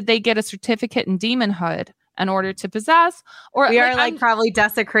weird. Did they get a certificate in demonhood in order to possess? Or we are like probably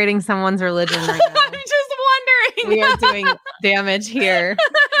desecrating someone's religion right now. I'm just wondering. We are doing damage here.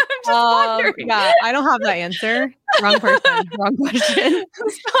 I'm just wondering. Yeah, I don't have that answer. Wrong person. Wrong question.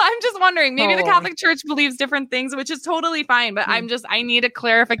 So I'm just wondering. Maybe the Catholic Church believes different things, which is totally fine. But I need a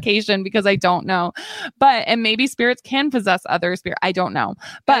clarification because I don't know. And maybe spirits can possess other spirits. I don't know.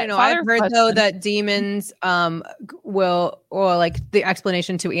 But I know. I've heard though that demons will, or like the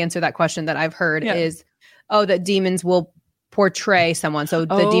explanation to answer that question that I've heard is, that demons will portray someone. So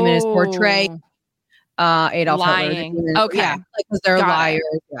the demon is portraying Adolf lying. Hitler. Okay. Yeah, because they're liars.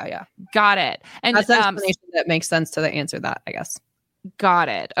 Yeah. Got it. And that's the explanation that makes sense to answer that, I guess. Got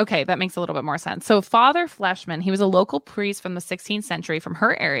it. Okay, that makes a little bit more sense. So Father Fleshman, he was a local priest from the 16th century from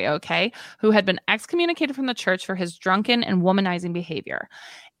her area, okay, who had been excommunicated from the church for his drunken and womanizing behavior.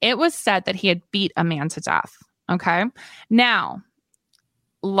 It was said that he had beat a man to death, okay? Now,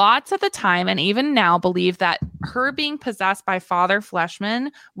 lots at the time and even now believe that her being possessed by Father Fleshman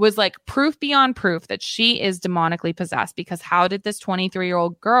was like proof beyond proof that she is demonically possessed, because how did this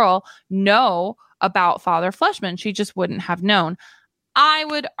 23-year-old girl know about Father Fleshman? She just wouldn't have known. I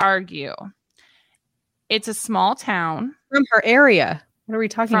would argue it's a small town. From her area. What are we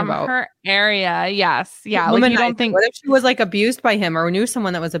talking From about? her area, yes. Yeah. Like, you don't think... What if she was like abused by him or knew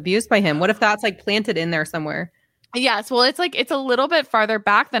someone that was abused by him? What if that's like planted in there somewhere? Yes, well, it's a little bit farther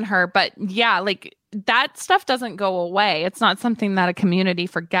back than her, but yeah, like that stuff doesn't go away. It's not something that a community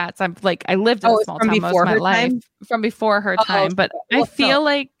forgets. I lived in a small town most of my life from before her time, but I feel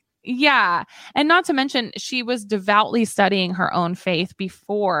like, yeah. And not to mention, she was devoutly studying her own faith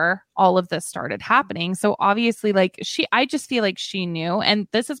before all of this started happening. So obviously, I just feel like she knew, and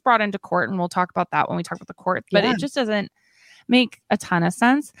this is brought into court, and we'll talk about that when we talk about the court, but it just doesn't make a ton of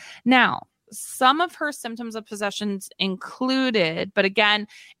sense. Now, some of her symptoms of possessions included, but again,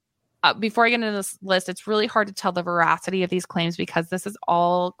 before I get into this list, it's really hard to tell the veracity of these claims, because this is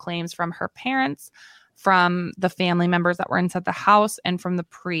all claims from her parents, from the family members that were inside the house, and from the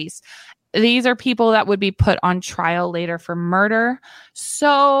priest. These are people that would be put on trial later for murder.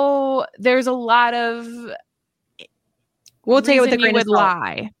 So there's a lot of... We'll take it with a grain of salt.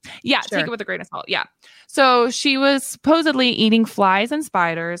 Lie. Yeah, sure. Take it with a grain of salt. Yeah. So she was supposedly eating flies and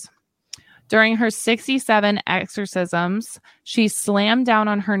spiders. During her 67 exorcisms, she slammed down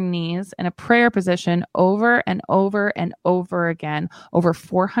on her knees in a prayer position over and over and over again, over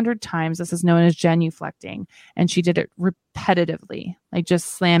 400 times. This is known as genuflecting. And she did it repetitively, like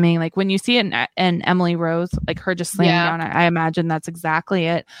just slamming. Like when you see it in Emily Rose, like her just slamming down, I imagine that's exactly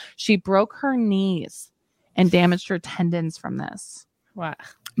it. She broke her knees and damaged her tendons from this. Wow.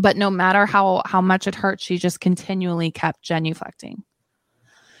 But no matter how much it hurt, she just continually kept genuflecting.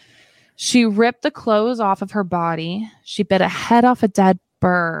 She ripped the clothes off of her body. She bit a head off a dead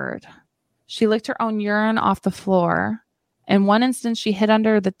bird. She licked her own urine off the floor. In one instance, she hid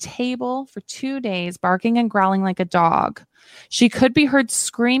under the table for 2 days, barking and growling like a dog. She could be heard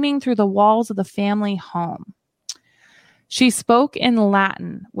screaming through the walls of the family home. She spoke in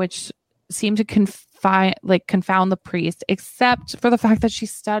Latin, which seemed to confound the priest, except for the fact that she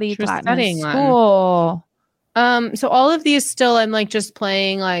studied Latin in school. So all of these still, I'm like just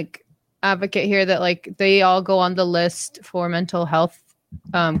playing like advocate here that like they all go on the list for mental health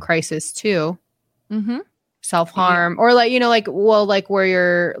crisis too. Mm-hmm. Self-harm or like, like where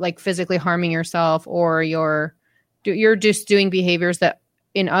you're like physically harming yourself, or you're just doing behaviors that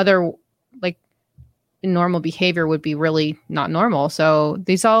in other like in normal behavior would be really not normal. So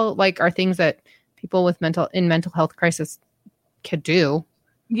these all like are things that people with mental health crisis could do.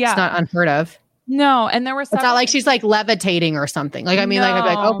 Yeah. It's not unheard of. No, and there were it's not like she's like levitating or something. Like I mean, like I'd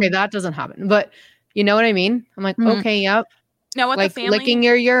be like, okay, that doesn't happen. But you know what I mean? I'm like, okay, yep. Now what like the family licking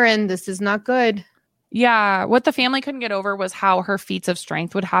your urine, this is not good. Yeah, what the family couldn't get over was how her feats of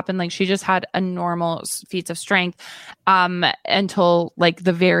strength would happen. Like she just had a normal feats of strength until like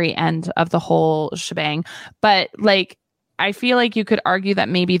the very end of the whole shebang. But like I feel like you could argue that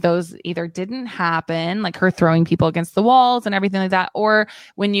maybe those either didn't happen, like her throwing people against the walls and everything like that, or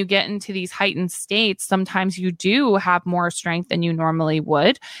when you get into these heightened states, sometimes you do have more strength than you normally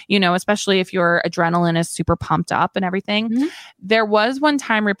would, especially if your adrenaline is super pumped up and everything. Mm-hmm. There was one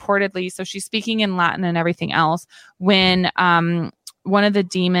time reportedly, so she's speaking in Latin and everything else, when one of the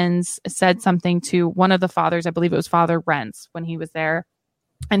demons said something to one of the fathers, I believe it was Father Renz, when he was there.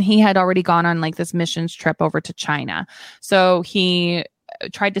 And he had already gone on like this missions trip over to China. So he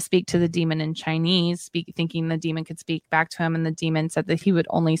tried to speak to the demon in Chinese, thinking the demon could speak back to him. And the demon said that he would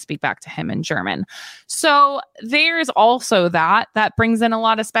only speak back to him in German. So there's also that brings in a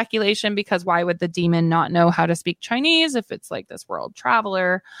lot of speculation, because why would the demon not know how to speak Chinese if it's like this world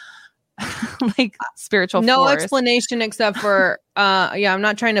traveler? Like spiritual no force. Explanation except for I'm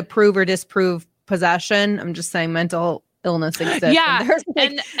not trying to prove or disprove possession. I'm just saying mental illness exists. Yeah,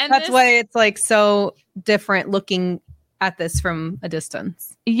 and that's why it's like so different looking at this from a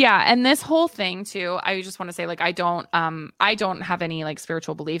distance. Yeah, and this whole thing too, I just want to say, like, I don't have any like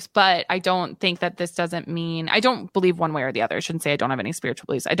spiritual beliefs, but I don't think that this doesn't mean I don't believe one way or the other. I shouldn't say I don't have any spiritual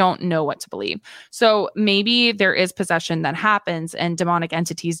beliefs. I don't know what to believe. So maybe there is possession that happens and demonic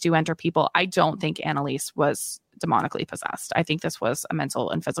entities do enter people. I don't think Anneliese was demonically possessed. I think this was a mental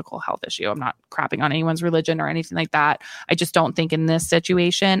and physical health issue. I'm not crapping on anyone's religion or anything like that. I just don't think in this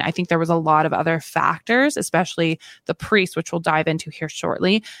situation, I think there was a lot of other factors, especially the priest, which we'll dive into here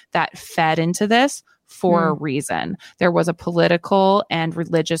shortly, that fed into this for a reason. There was a political and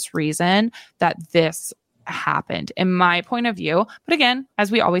religious reason that this happened, in my point of view. But again,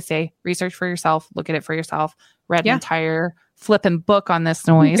 as we always say, research for yourself, look at it for yourself. Read an entire flipping book on this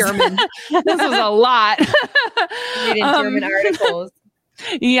noise. German. This was a lot. Reading German articles.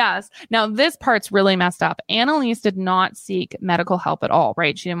 Yes. Now, this part's really messed up. Anneliese did not seek medical help at all,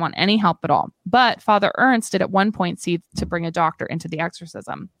 right? She didn't want any help at all. But Father Ernst did at one point see to bring a doctor into the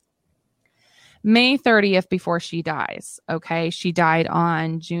exorcism. May 30th, before she dies. Okay. She died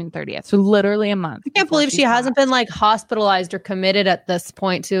on June 30th. So literally a month. I can't believe she hasn't been like hospitalized or committed at this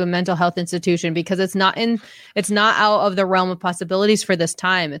point to a mental health institution, because it's not out of the realm of possibilities for this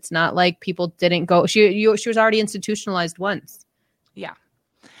time. It's not like people didn't go. She was already institutionalized once. Yeah.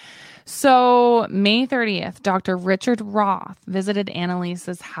 So May 30th, Dr. Richard Roth visited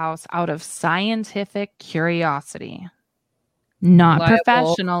Anneliese's house out of scientific curiosity, not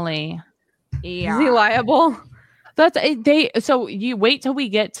professionally. Yeah. Is he liable? So you wait till we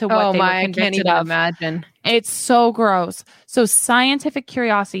get to what they were I can't even imagine. It's so gross. So scientific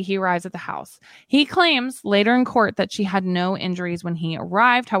curiosity, he arrives at the house. He claims later in court that she had no injuries when he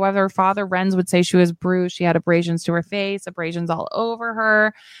arrived. However, Father Renz would say she was bruised. She had abrasions to her face, abrasions all over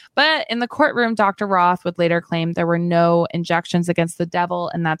her. But in the courtroom, Dr. Roth would later claim there were no injections against the devil,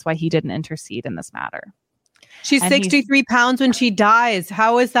 and that's why he didn't intercede in this matter. She's 63 pounds when she dies.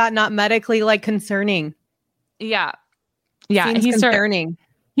 How is that not medically like concerning? Yeah. Yeah. Seems concerning.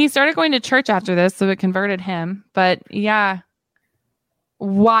 He started going to church after this, so it converted him. But yeah,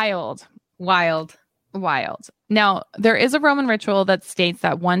 wild. Now, there is a Roman ritual that states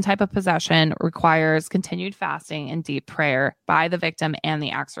that one type of possession requires continued fasting and deep prayer by the victim and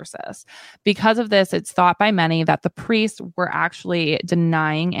the exorcist. Because of this, it's thought by many that the priests were actually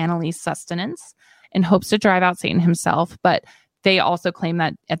denying Anneliese sustenance in hopes to drive out Satan himself. But they also claim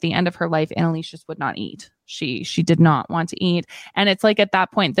that at the end of her life, Anneliese just would not eat. She did not want to eat. And it's like at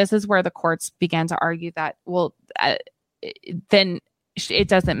that point, this is where the courts began to argue that, then it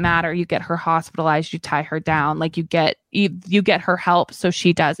doesn't matter. You get her hospitalized, you tie her down, like you get her help. So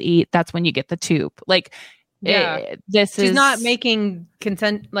she does eat. That's when you get the tube. Like, she's not making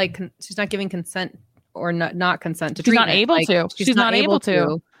consent. Like she's not giving consent or not consent to treatment. She's not able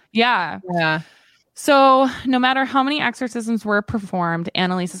to. Yeah. Yeah. So no matter how many exorcisms were performed,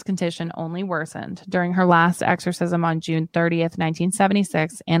 Anneliese's condition only worsened. During her last exorcism on June 30th,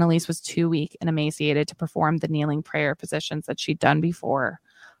 1976, Anneliese was too weak and emaciated to perform the kneeling prayer positions that she'd done before.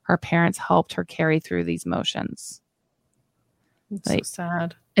 Her parents helped her carry through these motions. It's so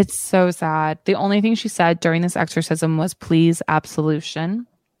sad. It's so sad. The only thing she said during this exorcism was, "Please, absolution."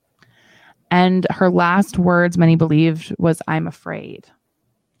 And her last words, many believed, was, "I'm afraid."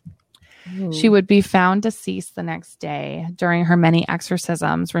 Ooh. She would be found deceased the next day. During her many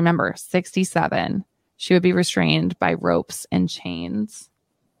exorcisms, remember, 67, she would be restrained by ropes and chains.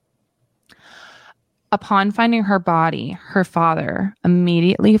 Upon finding her body, her father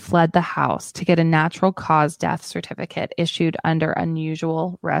immediately fled the house to get a natural cause death certificate issued under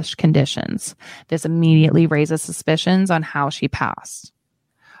unusual rush conditions. This immediately raises suspicions on how she passed.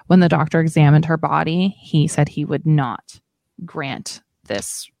 When the doctor examined her body, he said he would not grant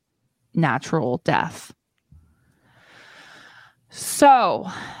this natural death.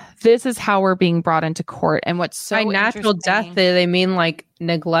 So this is how we're being brought into court. And what's so by natural death, they mean like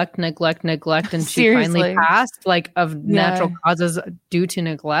neglect, and she finally passed, like of natural causes due to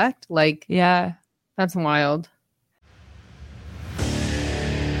neglect. Like, yeah, that's wild.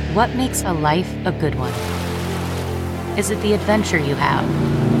 What makes a life a good one? Is it the adventure you have?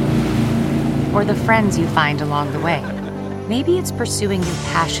 Or the friends you find along the way? Maybe it's pursuing your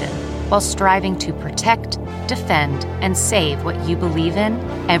passion while striving to protect, defend, and save what you believe in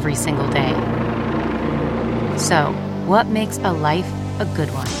every single day. So, what makes a life a good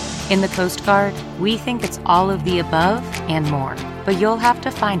one? In the Coast Guard, we think it's all of the above and more, but you'll have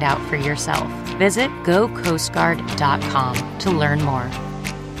to find out for yourself. Visit gocoastguard.com to learn more.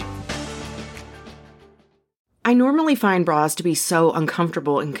 I normally find bras to be so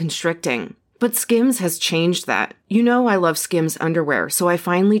uncomfortable and constricting, but Skims has changed that. You know I love Skims underwear, so I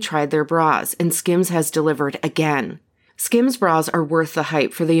finally tried their bras, and Skims has delivered again. Skims bras are worth the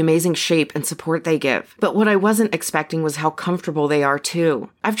hype for the amazing shape and support they give, but what I wasn't expecting was how comfortable they are too.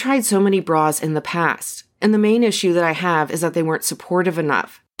 I've tried so many bras in the past, and the main issue that I have is that they weren't supportive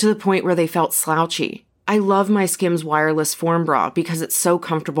enough, to the point where they felt slouchy. I love my Skims wireless form bra because it's so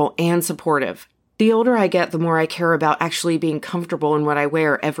comfortable and supportive. The older I get, the more I care about actually being comfortable in what I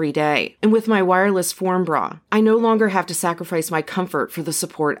wear every day. And with my wireless form bra, I no longer have to sacrifice my comfort for the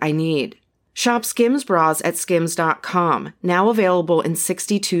support I need. Shop Skims bras at skims.com, now available in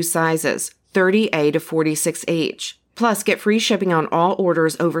 62 sizes, 30A to 46H. Plus, get free shipping on all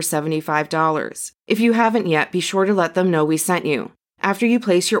orders over $75. If you haven't yet, be sure to let them know we sent you. After you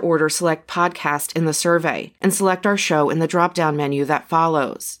place your order, select podcast in the survey and select our show in the drop-down menu that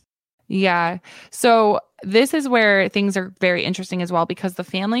follows. Yeah. So this is where things are very interesting as well, because the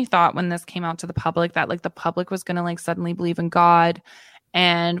family thought when this came out to the public that like the public was going to like suddenly believe in God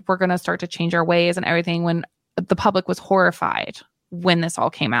and we're going to start to change our ways and everything, when the public was horrified when this all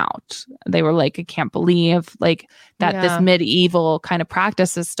came out. They were like, I can't believe like that this medieval kind of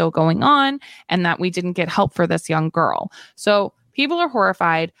practice is still going on and that we didn't get help for this young girl. So people are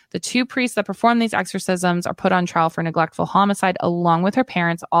horrified. The two priests that perform these exorcisms are put on trial for neglectful homicide, along with her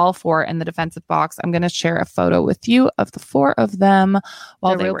parents, all four in the defensive box. I'm going to share a photo with you of the four of them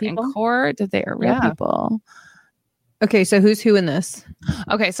while they were in court. They are real people. Okay, so who's who in this?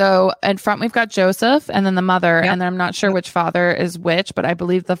 Okay, so in front we've got Joseph and then the mother, and then I'm not sure which father is which, but I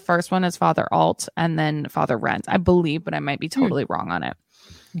believe the first one is Father Alt and then Father Rent. I believe, but I might be totally wrong on it.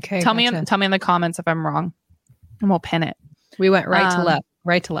 Okay, tell me in the comments if I'm wrong, and we'll pin it. We went right to left.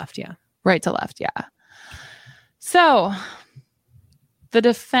 Right to left, yeah. Right to left, yeah. So the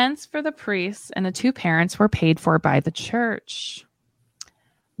defense for the priests and the two parents were paid for by the church.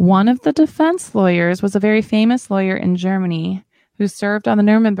 One of the defense lawyers was a very famous lawyer in Germany who served on the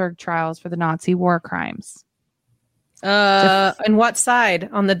Nuremberg trials for the Nazi war crimes. And what side?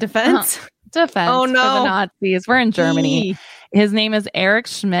 On the defense? Defense for the Nazis. We're in Germany. His name is Erich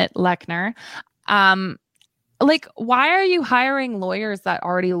Schmidt-Lechner. Like, why are you hiring lawyers that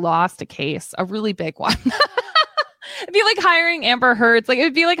already lost a case, a really big one? It'd be like hiring Amber Heard. Like, it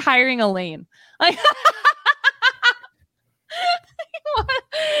would be like hiring Elaine. Like,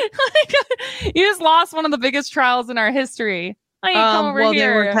 you just lost one of the biggest trials in our history. Like, come over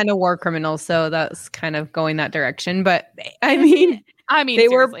here. They were kind of war criminals, so that's kind of going that direction. But I mean, they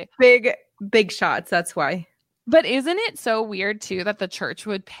seriously were big shots. That's why. But isn't it so weird too that the church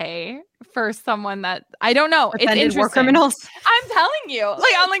would pay for someone that I don't know? It's interesting. War criminals. I'm telling you,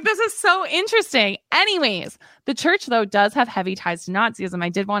 I'm like, this is so interesting. Anyways, the church though does have heavy ties to Nazism. I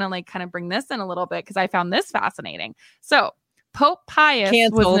did want to like kind of bring this in a little bit because I found this fascinating. So Pope Pius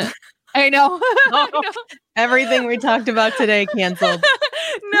canceled. I know. I know. Everything we talked about today canceled.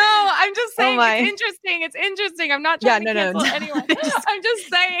 No, I'm just saying it's interesting. It's interesting. I'm not trying to cancel anyone. I'm just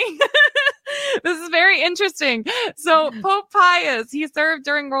saying this is very interesting. So Pope Pius, he served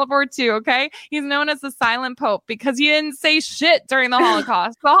during World War II, okay? He's known as the silent pope because he didn't say shit during the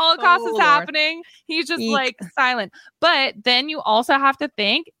Holocaust. The Holocaust is happening. He's just like silent. But then you also have to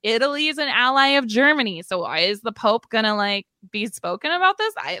think Italy is an ally of Germany. So is the Pope going to like be spoken about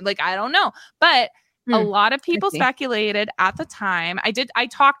this? I don't know. But a lot of people speculated at the time. I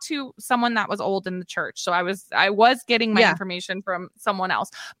talked to someone that was old in the church. So I was getting my information from someone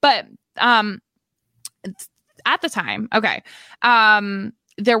else. But at the time,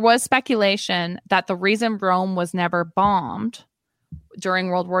 there was speculation that the reason Rome was never bombed during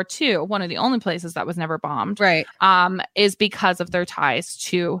World War II, one of the only places that was never bombed, right, is because of their ties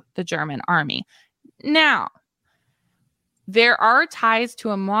to the German army. Now, there are ties to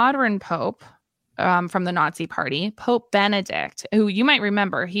a modern pope from the Nazi Party, Pope Benedict, who you might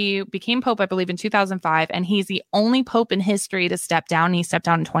remember, he became Pope, I believe, in 2005, and he's the only Pope in history to step down. He stepped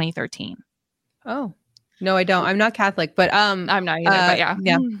down in 2013. Oh, no, I don't. I'm not Catholic, but I'm not either, but yeah.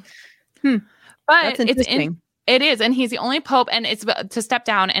 Yeah. But That's interesting. It is, and he's the only pope, and it's to step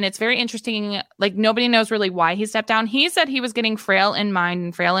down, and it's very interesting. Like, nobody knows really why he stepped down. He said he was getting frail in mind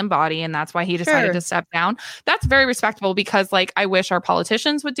and frail in body, and that's why he decided to step down. That's very respectable, because, like, I wish our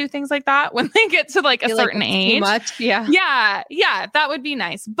politicians would do things like that when they get to like a certain age. Too much, yeah, that would be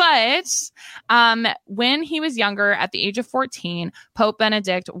nice. But when he was younger, at the age of 14, Pope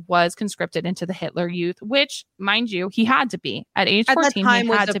Benedict was conscripted into the Hitler Youth, which, mind you, he had to be at age 14. At that time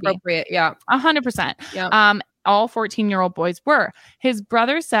he had was to appropriate, be. 100%. Yeah. All 14-year-old boys were. His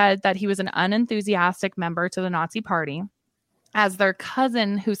brother said that he was an unenthusiastic member to the Nazi Party, as their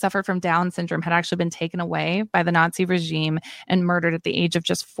cousin, who suffered from Down syndrome, had actually been taken away by the Nazi regime and murdered at the age of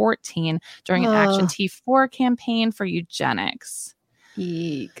just 14 during an Action T4 campaign for eugenics.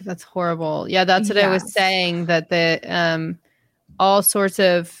 Eek, that's horrible. Yeah, that's what I was saying, that the all sorts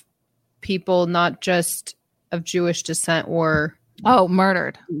of people, not just of Jewish descent, were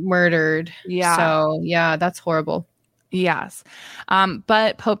murdered. Yeah. So yeah, that's horrible. Yes.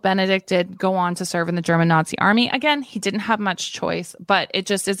 But Pope Benedict did go on to serve in the German Nazi army. Again, he didn't have much choice, but it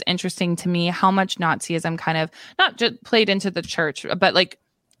just is interesting to me how much Nazism kind of not just played into the church, but like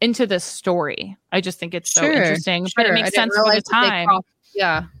into the story. I just think it's so interesting, but it makes sense for the time.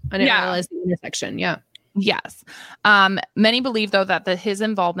 I didn't realize the intersection. Yeah. Yes. Many believe, though, that his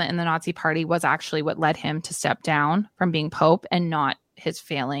involvement in the Nazi Party was actually what led him to step down from being Pope, and not his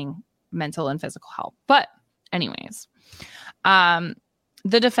failing mental and physical health. But anyways, the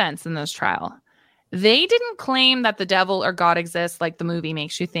defense in this trial, they didn't claim that the devil or God exists like the movie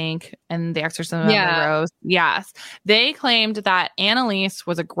makes you think and the Exorcism of Emily Rose. Yes. They claimed that Anneliese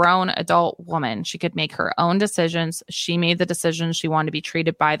was a grown adult woman. She could make her own decisions. She made the decision she wanted to be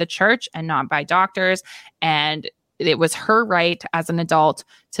treated by the church and not by doctors. And it was her right as an adult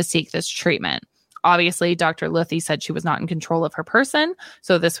to seek this treatment. Obviously, Dr. Luthi said she was not in control of her person.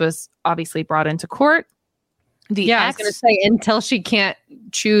 So this was obviously brought into court. I was going to say, until she can't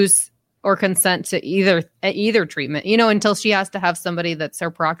choose or consent to either treatment, until she has to have somebody that's her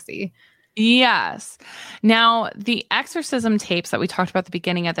proxy. Yes. Now, the exorcism tapes that we talked about at the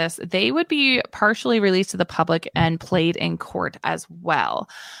beginning of this, they would be partially released to the public and played in court as well.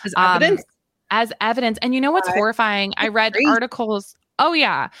 As evidence. And you know what's horrifying? I read articles. Oh,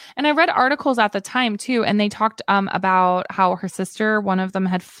 yeah. And I read articles at the time, too. And they talked about how her sister, one of them,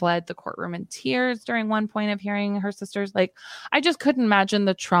 had fled the courtroom in tears during one point of hearing her sister's. Like, I just couldn't imagine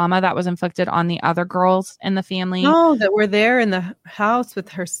the trauma that was inflicted on the other girls in the family. No, that were there in the house with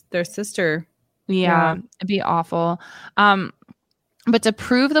their sister. Yeah, it'd be awful. But to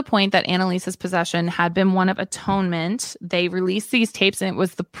prove the point that Anneliese's possession had been one of atonement, they released these tapes, and it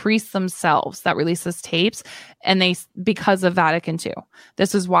was the priests themselves that released these tapes, and because of Vatican II.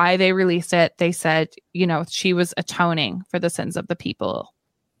 This is why they released it. They said, she was atoning for the sins of the people.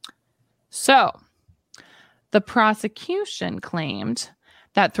 So the prosecution claimed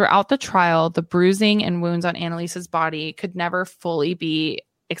that throughout the trial, the bruising and wounds on Anneliese's body could never fully be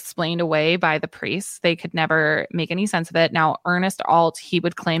explained away by the priests. They could never make any sense of it. Now, Ernest Alt, he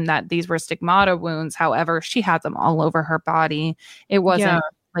would claim that these were stigmata wounds. However, she had them all over her body. It wasn't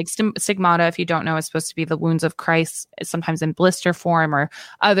like stigmata, if you don't know, is supposed to be the wounds of Christ, sometimes in blister form, or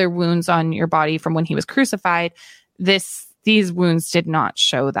other wounds on your body from when he was crucified. These wounds did not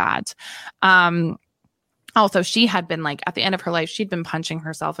show that. Also, she had been at the end of her life, she'd been punching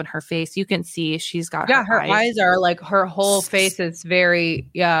herself in her face. You can see she's got her eyes are her whole face is very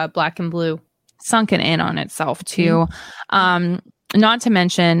black and blue, sunken in on itself too. Not to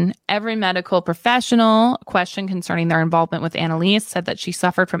mention, every medical professional questioned concerning their involvement with Anneliese said that she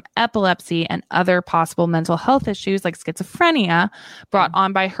suffered from epilepsy and other possible mental health issues like schizophrenia brought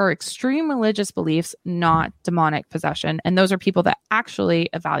on by her extreme religious beliefs, not demonic possession. And those are people that actually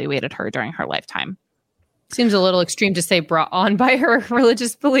evaluated her during her lifetime. Seems a little extreme to say brought on by her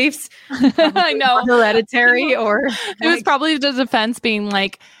religious beliefs. I know. Hereditary, or it was probably the defense being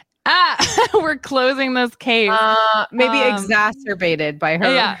like, we're closing this case. Maybe exacerbated by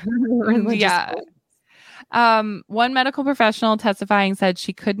her. Yeah. One medical professional testifying said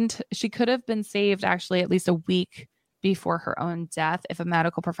she could have been saved actually at least a week before her own death if a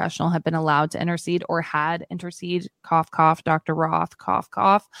medical professional had been allowed to intercede or had intercede, cough, cough, Dr. Roth, cough,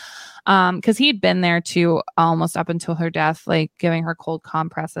 cough. Because he'd been there too almost up until her death, like giving her cold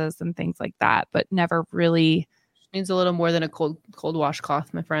compresses and things like that, but never really. Needs a little more than a cold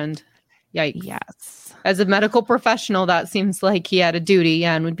washcloth, my friend. Yikes. Yes. As a medical professional, that seems like he had a duty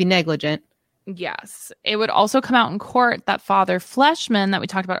and would be negligent. Yes. It would also come out in court that Father Fleshman that we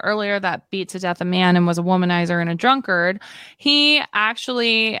talked about earlier that beat to death a man and was a womanizer and a drunkard, he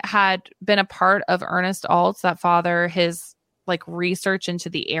actually had been a part of Ernest Alt's, that father, his like research into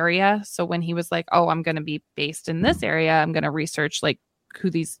the area. So when he was like, oh, I'm going to be based in this area, I'm going to research like who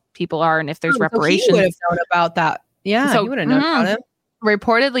these people are and if there's reparations. So he would have known about that. Yeah, so, he would have known about it.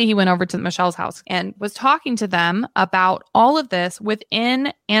 Reportedly, he went over to Michelle's house and was talking to them about all of this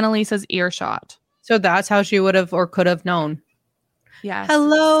within Anneliese's earshot. So that's how she would have or could have known. Yes.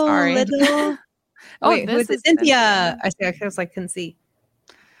 Hello, Sorry. little. Wait, this who is it? Cynthia. I was like, can see.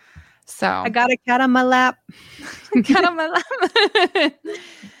 So I got a cat on my lap. Cat on my lap.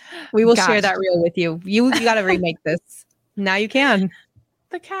 We will share that reel with you. You got to remake this. Now you can.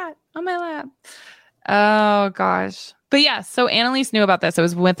 The cat on my lap. Oh, gosh. But yeah, so Anneliese knew about this. It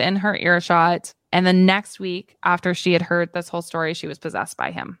was within her earshot. And the next week, after she had heard this whole story, she was possessed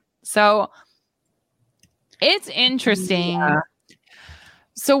by him. So it's interesting. Yeah.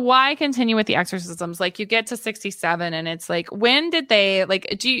 So why continue with the exorcisms? Like you get to 67 and it's like, when did they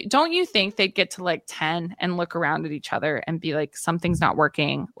like, don't you think they'd get to like 10 and look around at each other and be like, something's not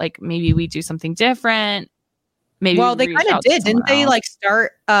working. Like maybe we do something different. Maybe well, they kind of did, didn't they? Like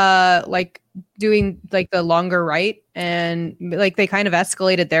start like doing like the longer rite and like they kind of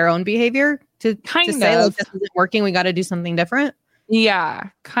escalated their own behavior to say like this isn't working. We got to do something different. Yeah,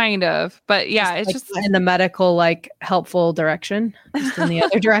 kind of. But yeah, it's like just in the medical, like helpful direction, just in the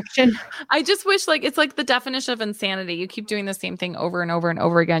other direction. I just wish like it's like the definition of insanity. You keep doing the same thing over and over and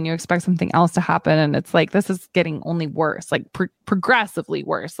over again. You expect something else to happen. And it's like, this is getting only worse, like progressively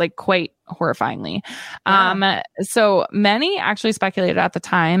worse, like quite horrifyingly. Yeah. So many actually speculated at the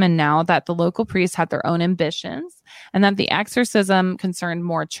time and now that the local priests had their own ambitions and that the exorcism concerned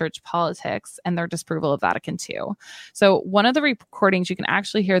more church politics and their disapproval of Vatican II. So one of the recordings, you can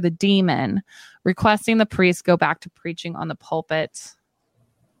actually hear the demon requesting the priest go back to preaching on the pulpit.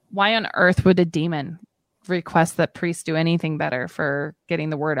 Why on earth would a demon request that priests do anything better for getting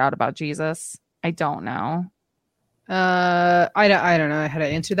the word out about Jesus? I don't know. I don't know how to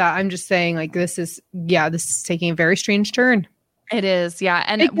answer that. I'm just saying like this is taking a very strange turn. It is, yeah.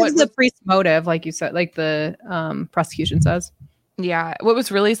 And what's the priest's motive, like you said, like the prosecution says. Yeah. What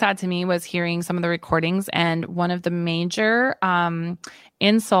was really sad to me was hearing some of the recordings, and one of the major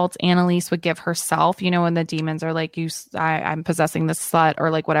insults Anneliese would give herself, you know, when the demons are like, I'm possessing this slut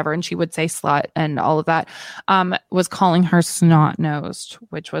or like whatever. And she would say slut and all of that, was calling her snot-nosed,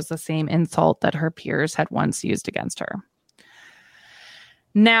 which was the same insult that her peers had once used against her.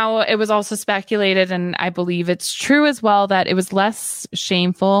 Now, it was also speculated, and I believe it's true as well, that it was less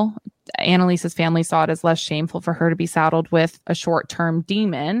shameful. Annelise's family saw it as less shameful for her to be saddled with a short-term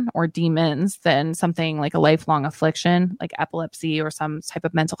demon or demons than something like a lifelong affliction, like epilepsy or some type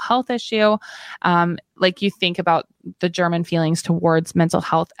of mental health issue. Like you think about the German feelings towards mental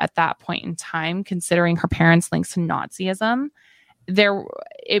health at that point in time, considering her parents' links to Nazism.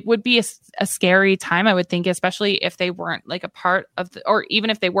 It would be a scary time, I would think, especially if they weren't like a part of or even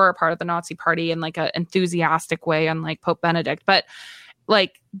if they were a part of the Nazi party in like an enthusiastic way, unlike Pope Benedict. But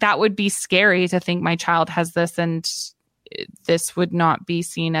like that would be scary to think my child has this and this would not be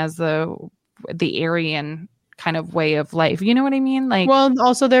seen as the Aryan kind of way of life. You know what I mean? Like, well,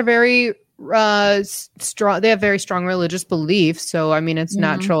 also they're very strong. They have very strong religious beliefs. So, I mean, it's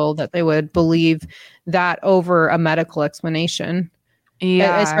natural that they would believe that over a medical explanation.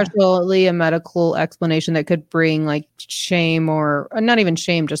 Yeah. Especially a medical explanation that could bring like shame or not even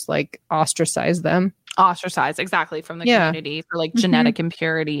shame, just like ostracize them. Ostracize, exactly, from the community for like genetic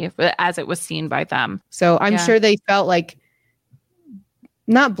impurity as it was seen by them. So I'm sure they felt like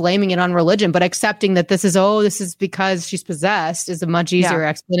not blaming it on religion, but accepting that this is because she's possessed is a much easier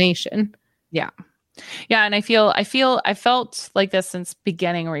explanation. Yeah. Yeah. And I felt like this since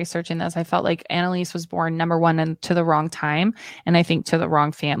beginning researching this. I felt like Anneliese was born, number one, into the wrong time. And I think to the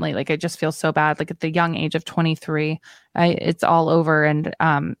wrong family. Like I just feel so bad. Like at the young age of 23, it's all over. And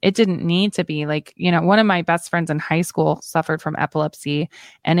it didn't need to be. Like, you know, one of my best friends in high school suffered from epilepsy,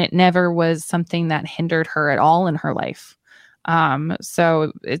 and it never was something that hindered her at all in her life.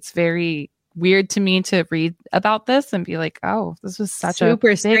 So it's very weird to me to read about this and be like, oh, this was such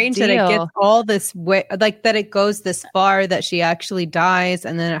super strange that it gets all this way, like that it goes this far that she actually dies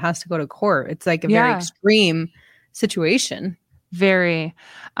and then it has to go to court. It's like a very extreme situation. Very.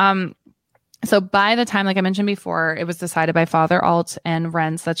 So by the time, like I mentioned before, it was decided by Father Alt and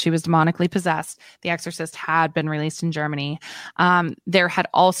Renz that she was demonically possessed, The Exorcist had been released in Germany. There had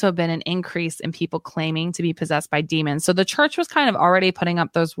also been an increase in people claiming to be possessed by demons. So the church was kind of already putting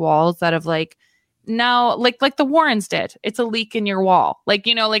up those walls that of like, no, like the Warrens did. It's a leak in your wall. Like,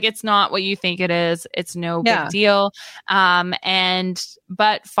 you know, like it's not what you think it is. It's no big deal.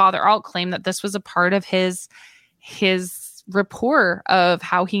 But Father Alt claimed that this was a part of his rapport of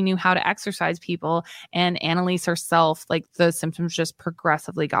how he knew how to exorcise people. And Anneliese herself, like the symptoms just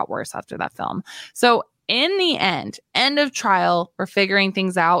progressively got worse after that film. So in the end of trial, we're figuring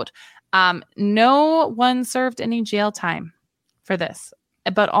things out. No one served any jail time for this,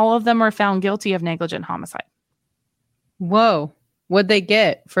 but all of them were found guilty of negligent homicide. Whoa. What'd they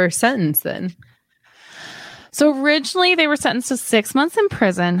get for a sentence then? So originally they were sentenced to 6 months in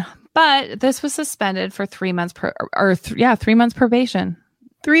prison, but this was suspended for 3 months 3 months probation.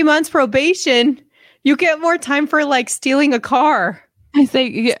 3 months probation? You get more time for like stealing a car. I say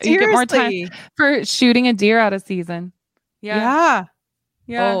you get more time for shooting a deer out of season. Yeah.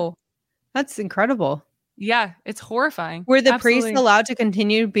 Oh, that's incredible. Yeah, it's horrifying. Were the priests allowed to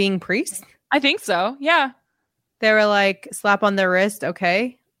continue being priests? I think so. Yeah. They were like slap on their wrist.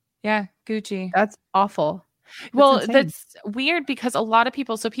 Okay. Yeah. Gucci. That's awful. That's weird because a lot of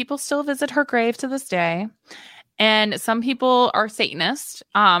people still visit her grave to this day. And some people are Satanists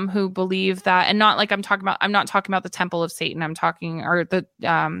who believe that, and not like I'm not talking about the Temple of Satan. I'm talking, or the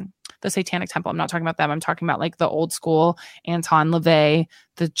Satanic Temple. I'm not talking about them. I'm talking about like the old school Anton LaVey,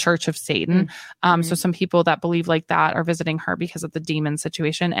 the Church of Satan. So some people that believe like that are visiting her because of the demon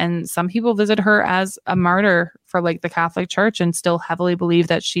situation. And some people visit her as a martyr for like the Catholic Church and still heavily believe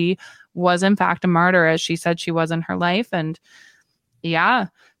that she was in fact a martyr, as she said she was in her life. And yeah,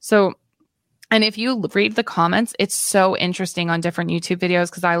 so, and if you read the comments, it's so interesting on different YouTube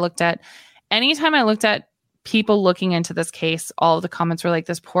videos. Cause anytime I looked at people looking into this case, all of the comments were like,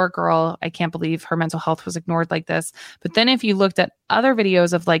 this poor girl, I can't believe her mental health was ignored like this. But then if you looked at other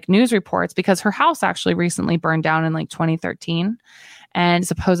videos of like news reports, because her house actually recently burned down in like 2013. And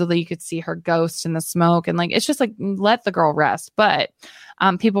supposedly you could see her ghost in the smoke, and like, it's just like, let the girl rest. But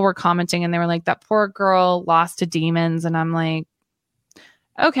people were commenting and they were like, that poor girl lost to demons. And I'm like,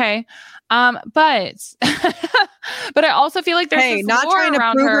 okay. But I also feel like there's not trying to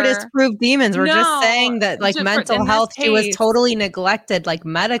prove or disprove demons. We're just saying that like mental health, she was totally neglected, like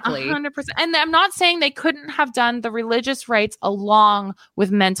medically. 100%. And I'm not saying they couldn't have done the religious rites along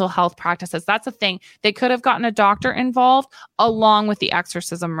with mental health practices. That's the thing. They could have gotten a doctor involved along with the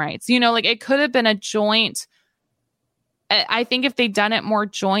exorcism rites. You know, like it could have been a joint. I think if they'd done it more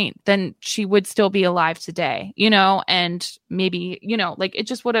joint, then she would still be alive today, you know, and maybe, you know, like it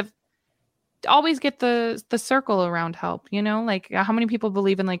just would have always get the circle around help, you know, like how many people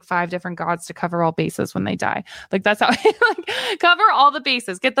believe in like 5 different gods to cover all bases when they die? Like that's how like cover all the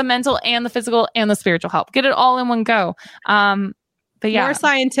bases, get the mental and the physical and the spiritual help, get it all in one go. But yeah, more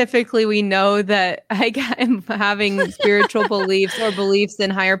scientifically, we know that having spiritual beliefs or beliefs in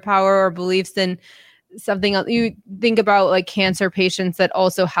higher power or beliefs in something else. You think about like cancer patients that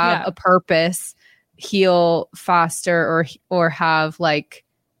also have a purpose, heal faster or have like,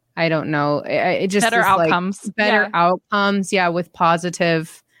 I don't know, it just better outcomes, like better outcomes. Yeah. With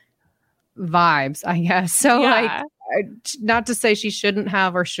positive vibes, I guess. So like, not to say she shouldn't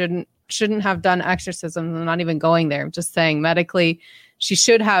have or shouldn't have done exorcism. I'm not even going there. I'm just saying medically, she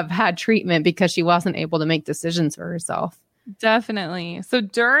should have had treatment because she wasn't able to make decisions for herself. Definitely. So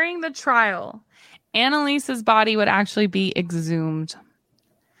during the trial, Anneliese's body would actually be exhumed.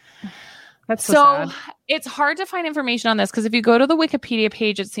 That's so sad. It's hard to find information on this because if you go to the Wikipedia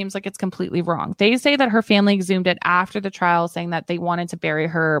page, it seems like it's completely wrong. They say that her family exhumed it after the trial, saying that they wanted to bury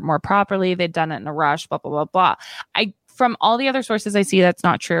her more properly. They'd done it in a rush, blah, blah, blah, blah. From all the other sources I see, that's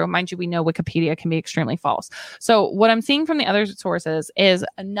not true. Mind you, we know Wikipedia can be extremely false. So what I'm seeing from the other sources is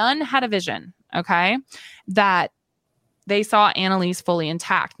a nun had a vision, okay, that they saw Anneliese fully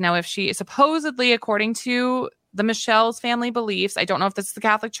intact. Now, if she supposedly, according to the Michel's family beliefs, I don't know if this is the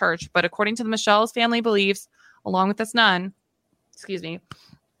Catholic Church, but according to the Michel's family beliefs, along with this nun,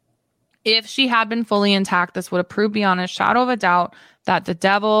 if she had been fully intact, this would have proved beyond a shadow of a doubt that the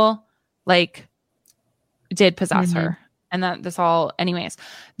devil, like, did possess her. And that this all, anyways,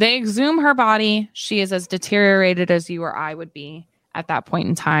 they exhume her body. She is as deteriorated as you or I would be at that point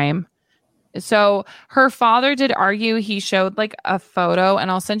in time. So her father did argue. He showed like a photo, and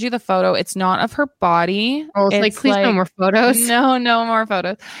I'll send you the photo. It's not of her body. Oh, it's like, please no more photos. No more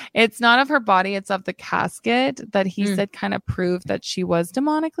photos. It's not of her body. It's of the casket that he said kind of proved that she was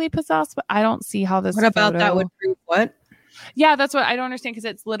demonically possessed. But I don't see how this. What about that would prove what? Yeah, that's what I don't understand, because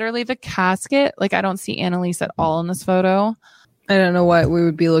it's literally the casket. Like I don't see Anneliese at all in this photo. I don't know what we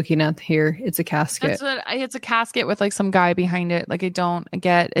would be looking at here. It's a casket. It's a casket with like some guy behind it. Like I don't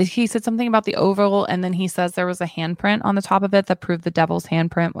get. He said something about the oval, and then he says there was a handprint on the top of it that proved the devil's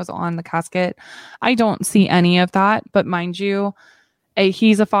handprint was on the casket. I don't see any of that, but mind you,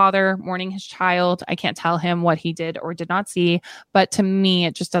 he's a father mourning his child. I can't tell him what he did or did not see, but to me,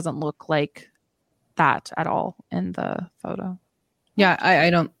 it just doesn't look like that at all in the photo. Yeah, I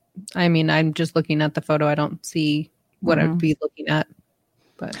don't. I mean, I'm just looking at the photo. I don't see what I'd be looking at.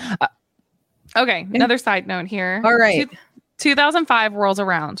 But okay, another side note here. All right. 2005 rolls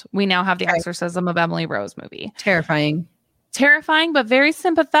around. We now have the Exorcism of Emily Rose movie. Terrifying, but very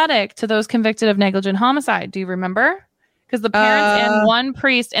sympathetic to those convicted of negligent homicide. Do you remember? Because the parents and one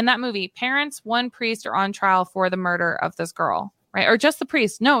priest in that movie, one priest are on trial for the murder of this girl, right? Or just the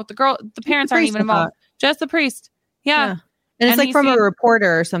priest? No, the parents aren't even involved. Just the priest. Yeah. And it's like from a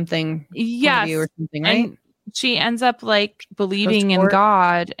reporter or something. Yes. Or something, right? And she ends up like believing in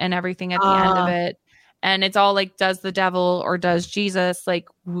God and everything at the end of it. And it's all like, does the devil or does Jesus? Like,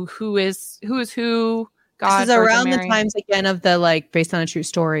 who is who? God. This is around the times again of the like based on a true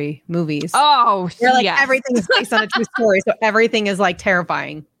story movies. Oh, they're like everything is based on a true story, so everything is like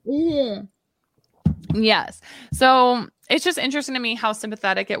terrifying. Yes. So it's just interesting to me how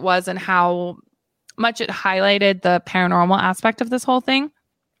sympathetic it was and how much it highlighted the paranormal aspect of this whole thing.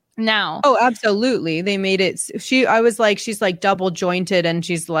 Now, absolutely, they made it. I was like, she's like double jointed, and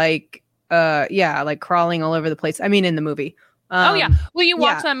she's like, like crawling all over the place. I mean, in the movie. Well, you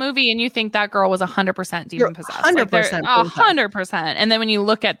watch that movie and you think that girl was 100% demon possessed. 100%. 100%. And then when you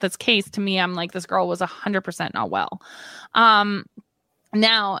look at this case, to me, I'm like, this girl was 100% not well.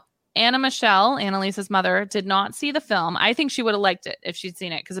 Now, Michel, Anneliese's mother, did not see the film. I think she would have liked it if she'd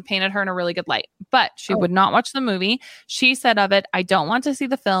seen it because it painted her in a really good light. But she would not watch the movie. She said of it, I don't want to see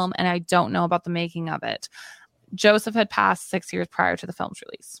the film and I don't know about the making of it. Joseph had passed 6 years prior to the film's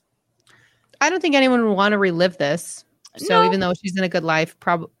release. I don't think anyone would want to relive this. So even though she's in a good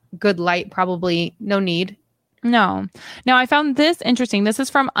light, probably no need. No. Now, I found this interesting. This is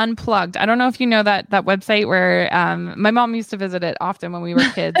from Unplugged. I don't know if you know that website where my mom used to visit it often when we were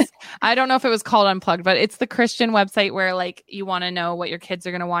kids. I don't know if it was called Unplugged, but it's the Christian website where like you want to know what your kids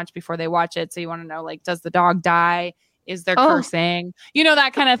are going to watch before they watch it. So you want to know like, does the dog die? Is there cursing? You know,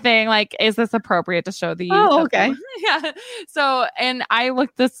 that kind of thing. Like, is this appropriate to show the youth? Oh, okay. Yeah. So, and I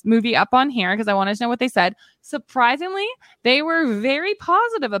looked this movie up on here because I wanted to know what they said. Surprisingly, they were very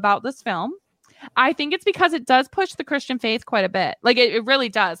positive about this film. I think it's because it does push the Christian faith quite a bit. Like it really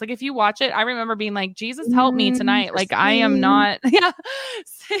does. Like if you watch it, I remember being like, Jesus, help me tonight. Like I am not,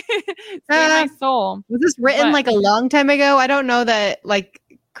 save my soul. Was this written like a long time ago? I don't know that like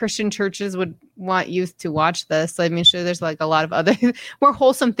Christian churches would want youth to watch this. I mean, sure, there's like a lot of other more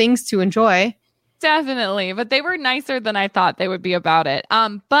wholesome things to enjoy. Definitely. But they were nicer than I thought they would be about it.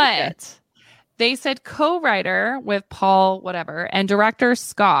 But they said co-writer with Paul, whatever, and director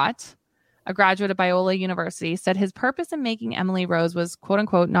Scott, a graduate of Biola University, said his purpose in making Emily Rose was, quote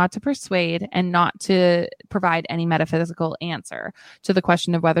unquote, not to persuade and not to provide any metaphysical answer to the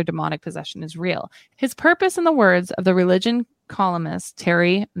question of whether demonic possession is real. His purpose, in the words of the religion columnist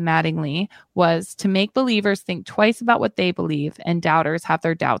Terry Mattingly, was to make believers think twice about what they believe and doubters have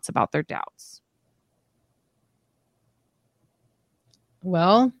their doubts about their doubts.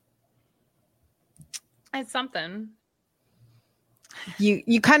 Well, it's something.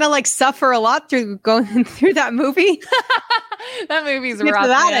 You kind of like suffer a lot through going through that movie. That movie's rough.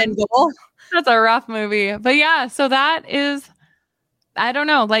 That end goal. That's a rough movie. But yeah, so that is, I don't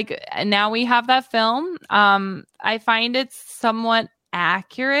know. Like now we have that film. I find it somewhat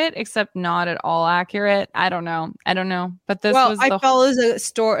accurate, except not at all accurate. I don't know. But this was it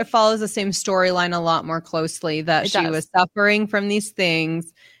follows the same storyline a lot more closely. That she was suffering from these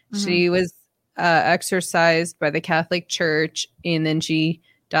things. Mm-hmm. She was exorcised by the Catholic Church, and then she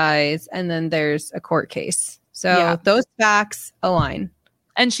dies, and then there's a court case. So those facts align.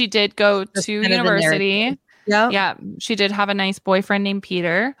 And she did go to university. Yeah, she did have a nice boyfriend named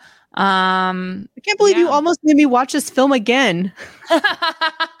Peter. I can't believe you almost made me watch this film again.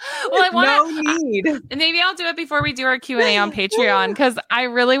 Well, I want no need. Maybe I'll do it before we do our Q&A on Patreon, because I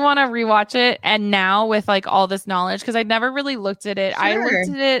really want to rewatch it. And now with like all this knowledge, because I'd never really looked at it. Sure. I looked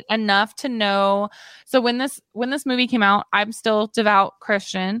at it enough to know. So when this movie came out, I'm still devout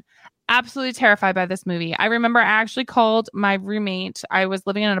Christian. absolutely terrified by this movie. I remember I actually called my roommate. I was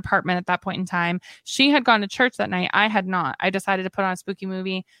living in an apartment at that point in time. She had gone to church that night. I had not. I decided to put on a spooky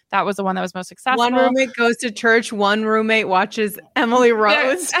movie. That was the one that was most successful. One roommate goes to church. One roommate watches Emily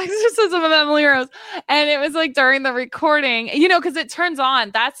Rose. Exorcism of Emily Rose. And it was like during the recording, because it turns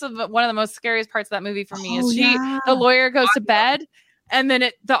on. That's one of the most scariest parts of that movie for me is the lawyer goes to bed. And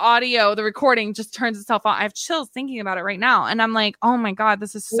then the recording just turns itself on. I have chills thinking about it right now. And I'm like, oh my God,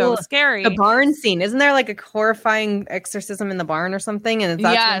 this is so scary. The barn scene. Isn't there like a horrifying exorcism in the barn or something? And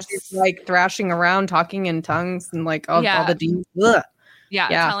that's when she's like thrashing around, talking in tongues and like all the demons. Ugh. Yeah,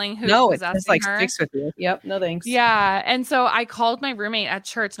 telling who's it just like her. sticks with you. Yep, no thanks. Yeah, and so I called my roommate at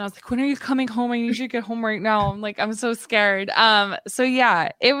church, and I was like, "When are you coming home? I need you to get home right now." I'm like, I'm so scared. So yeah,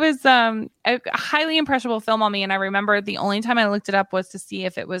 it was a highly impressionable film on me, and I remember the only time I looked it up was to see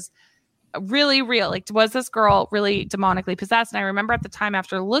if it was really real. Like, was this girl really demonically possessed? And I remember at the time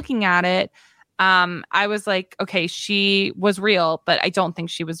after looking at it, I was like, okay, she was real, but I don't think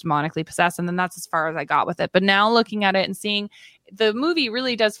she was demonically possessed. And then that's as far as I got with it. But now looking at it and seeing the movie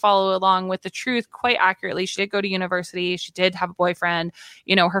really does follow along with the truth quite accurately. She did go to university. She did have a boyfriend.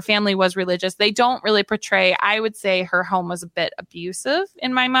 Her family was religious. They don't really portray, I would say her home was a bit abusive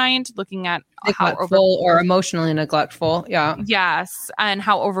in my mind, looking at neglectful or emotionally neglectful. Yeah. Yes. And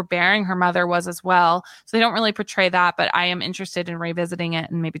how overbearing her mother was as well. So they don't really portray that, but I am interested in revisiting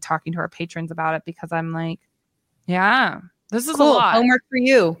it and maybe talking to our patrons about it because I'm like, yeah, this is a lot. Homework for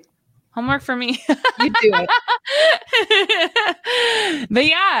you. Homework for me. You do it. But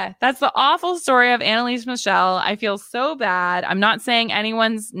yeah, that's the awful story of Anneliese Michel. I feel so bad. I'm not saying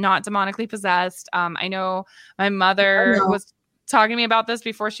anyone's not demonically possessed. I know my mother was talking to me about this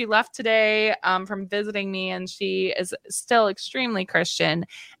before she left today from visiting me, and she is still extremely Christian.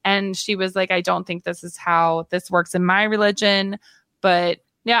 And she was like, I don't think this is how this works in my religion. But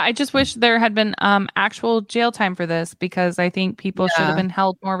yeah, I just wish there had been actual jail time for this because I think people should have been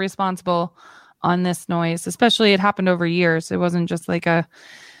held more responsible on this noise, especially it happened over years. It wasn't just like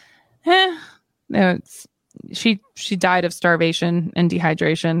she died of starvation and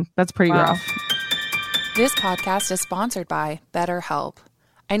dehydration. That's pretty rough. This podcast is sponsored by BetterHelp.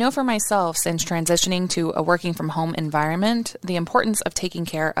 I know for myself, since transitioning to a working from home environment, the importance of taking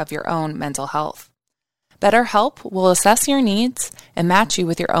care of your own mental health. BetterHelp will assess your needs and match you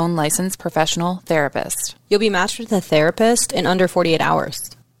with your own licensed professional therapist. You'll be matched with a therapist in under 48 hours.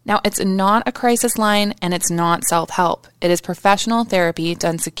 Now, it's not a crisis line and it's not self-help. It is professional therapy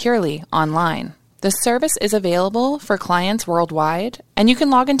done securely online. The service is available for clients worldwide, and you can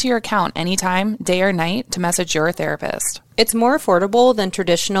log into your account anytime, day or night, to message your therapist. It's more affordable than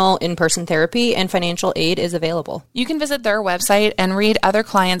traditional in-person therapy, and financial aid is available. You can visit their website and read other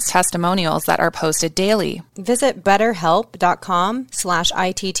clients' testimonials that are posted daily. Visit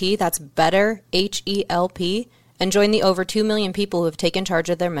betterhelp.com/ITT, that's better, HELP, and join the over 2 million people who have taken charge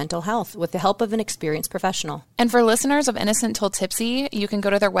of their mental health with the help of an experienced professional. And for listeners of Innocent Till Tipsy, you can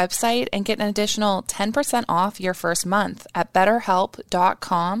go to their website and get an additional 10% off your first month at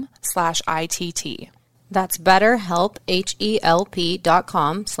betterhelp.com/ITT. That's betterhelp,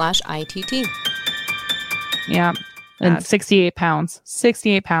 HELP.com/ITT. Yeah. And 68 pounds.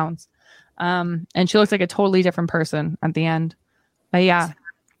 68 pounds. And she looks like a totally different person at the end. But yeah,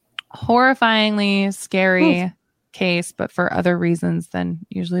 horrifyingly scary case, but for other reasons than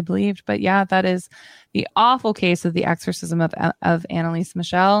usually believed. But yeah, that is the awful case of the exorcism of Anneliese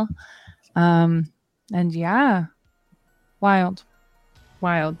Michel. And yeah, wild.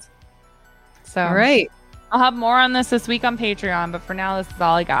 So all right, I'll have more on this week on Patreon, but for now, this is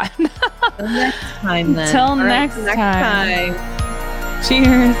all I got. Till next time then. Till next time.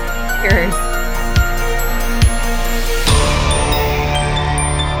 Cheers. Cheers.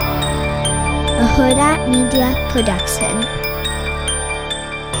 A Huda Media Production.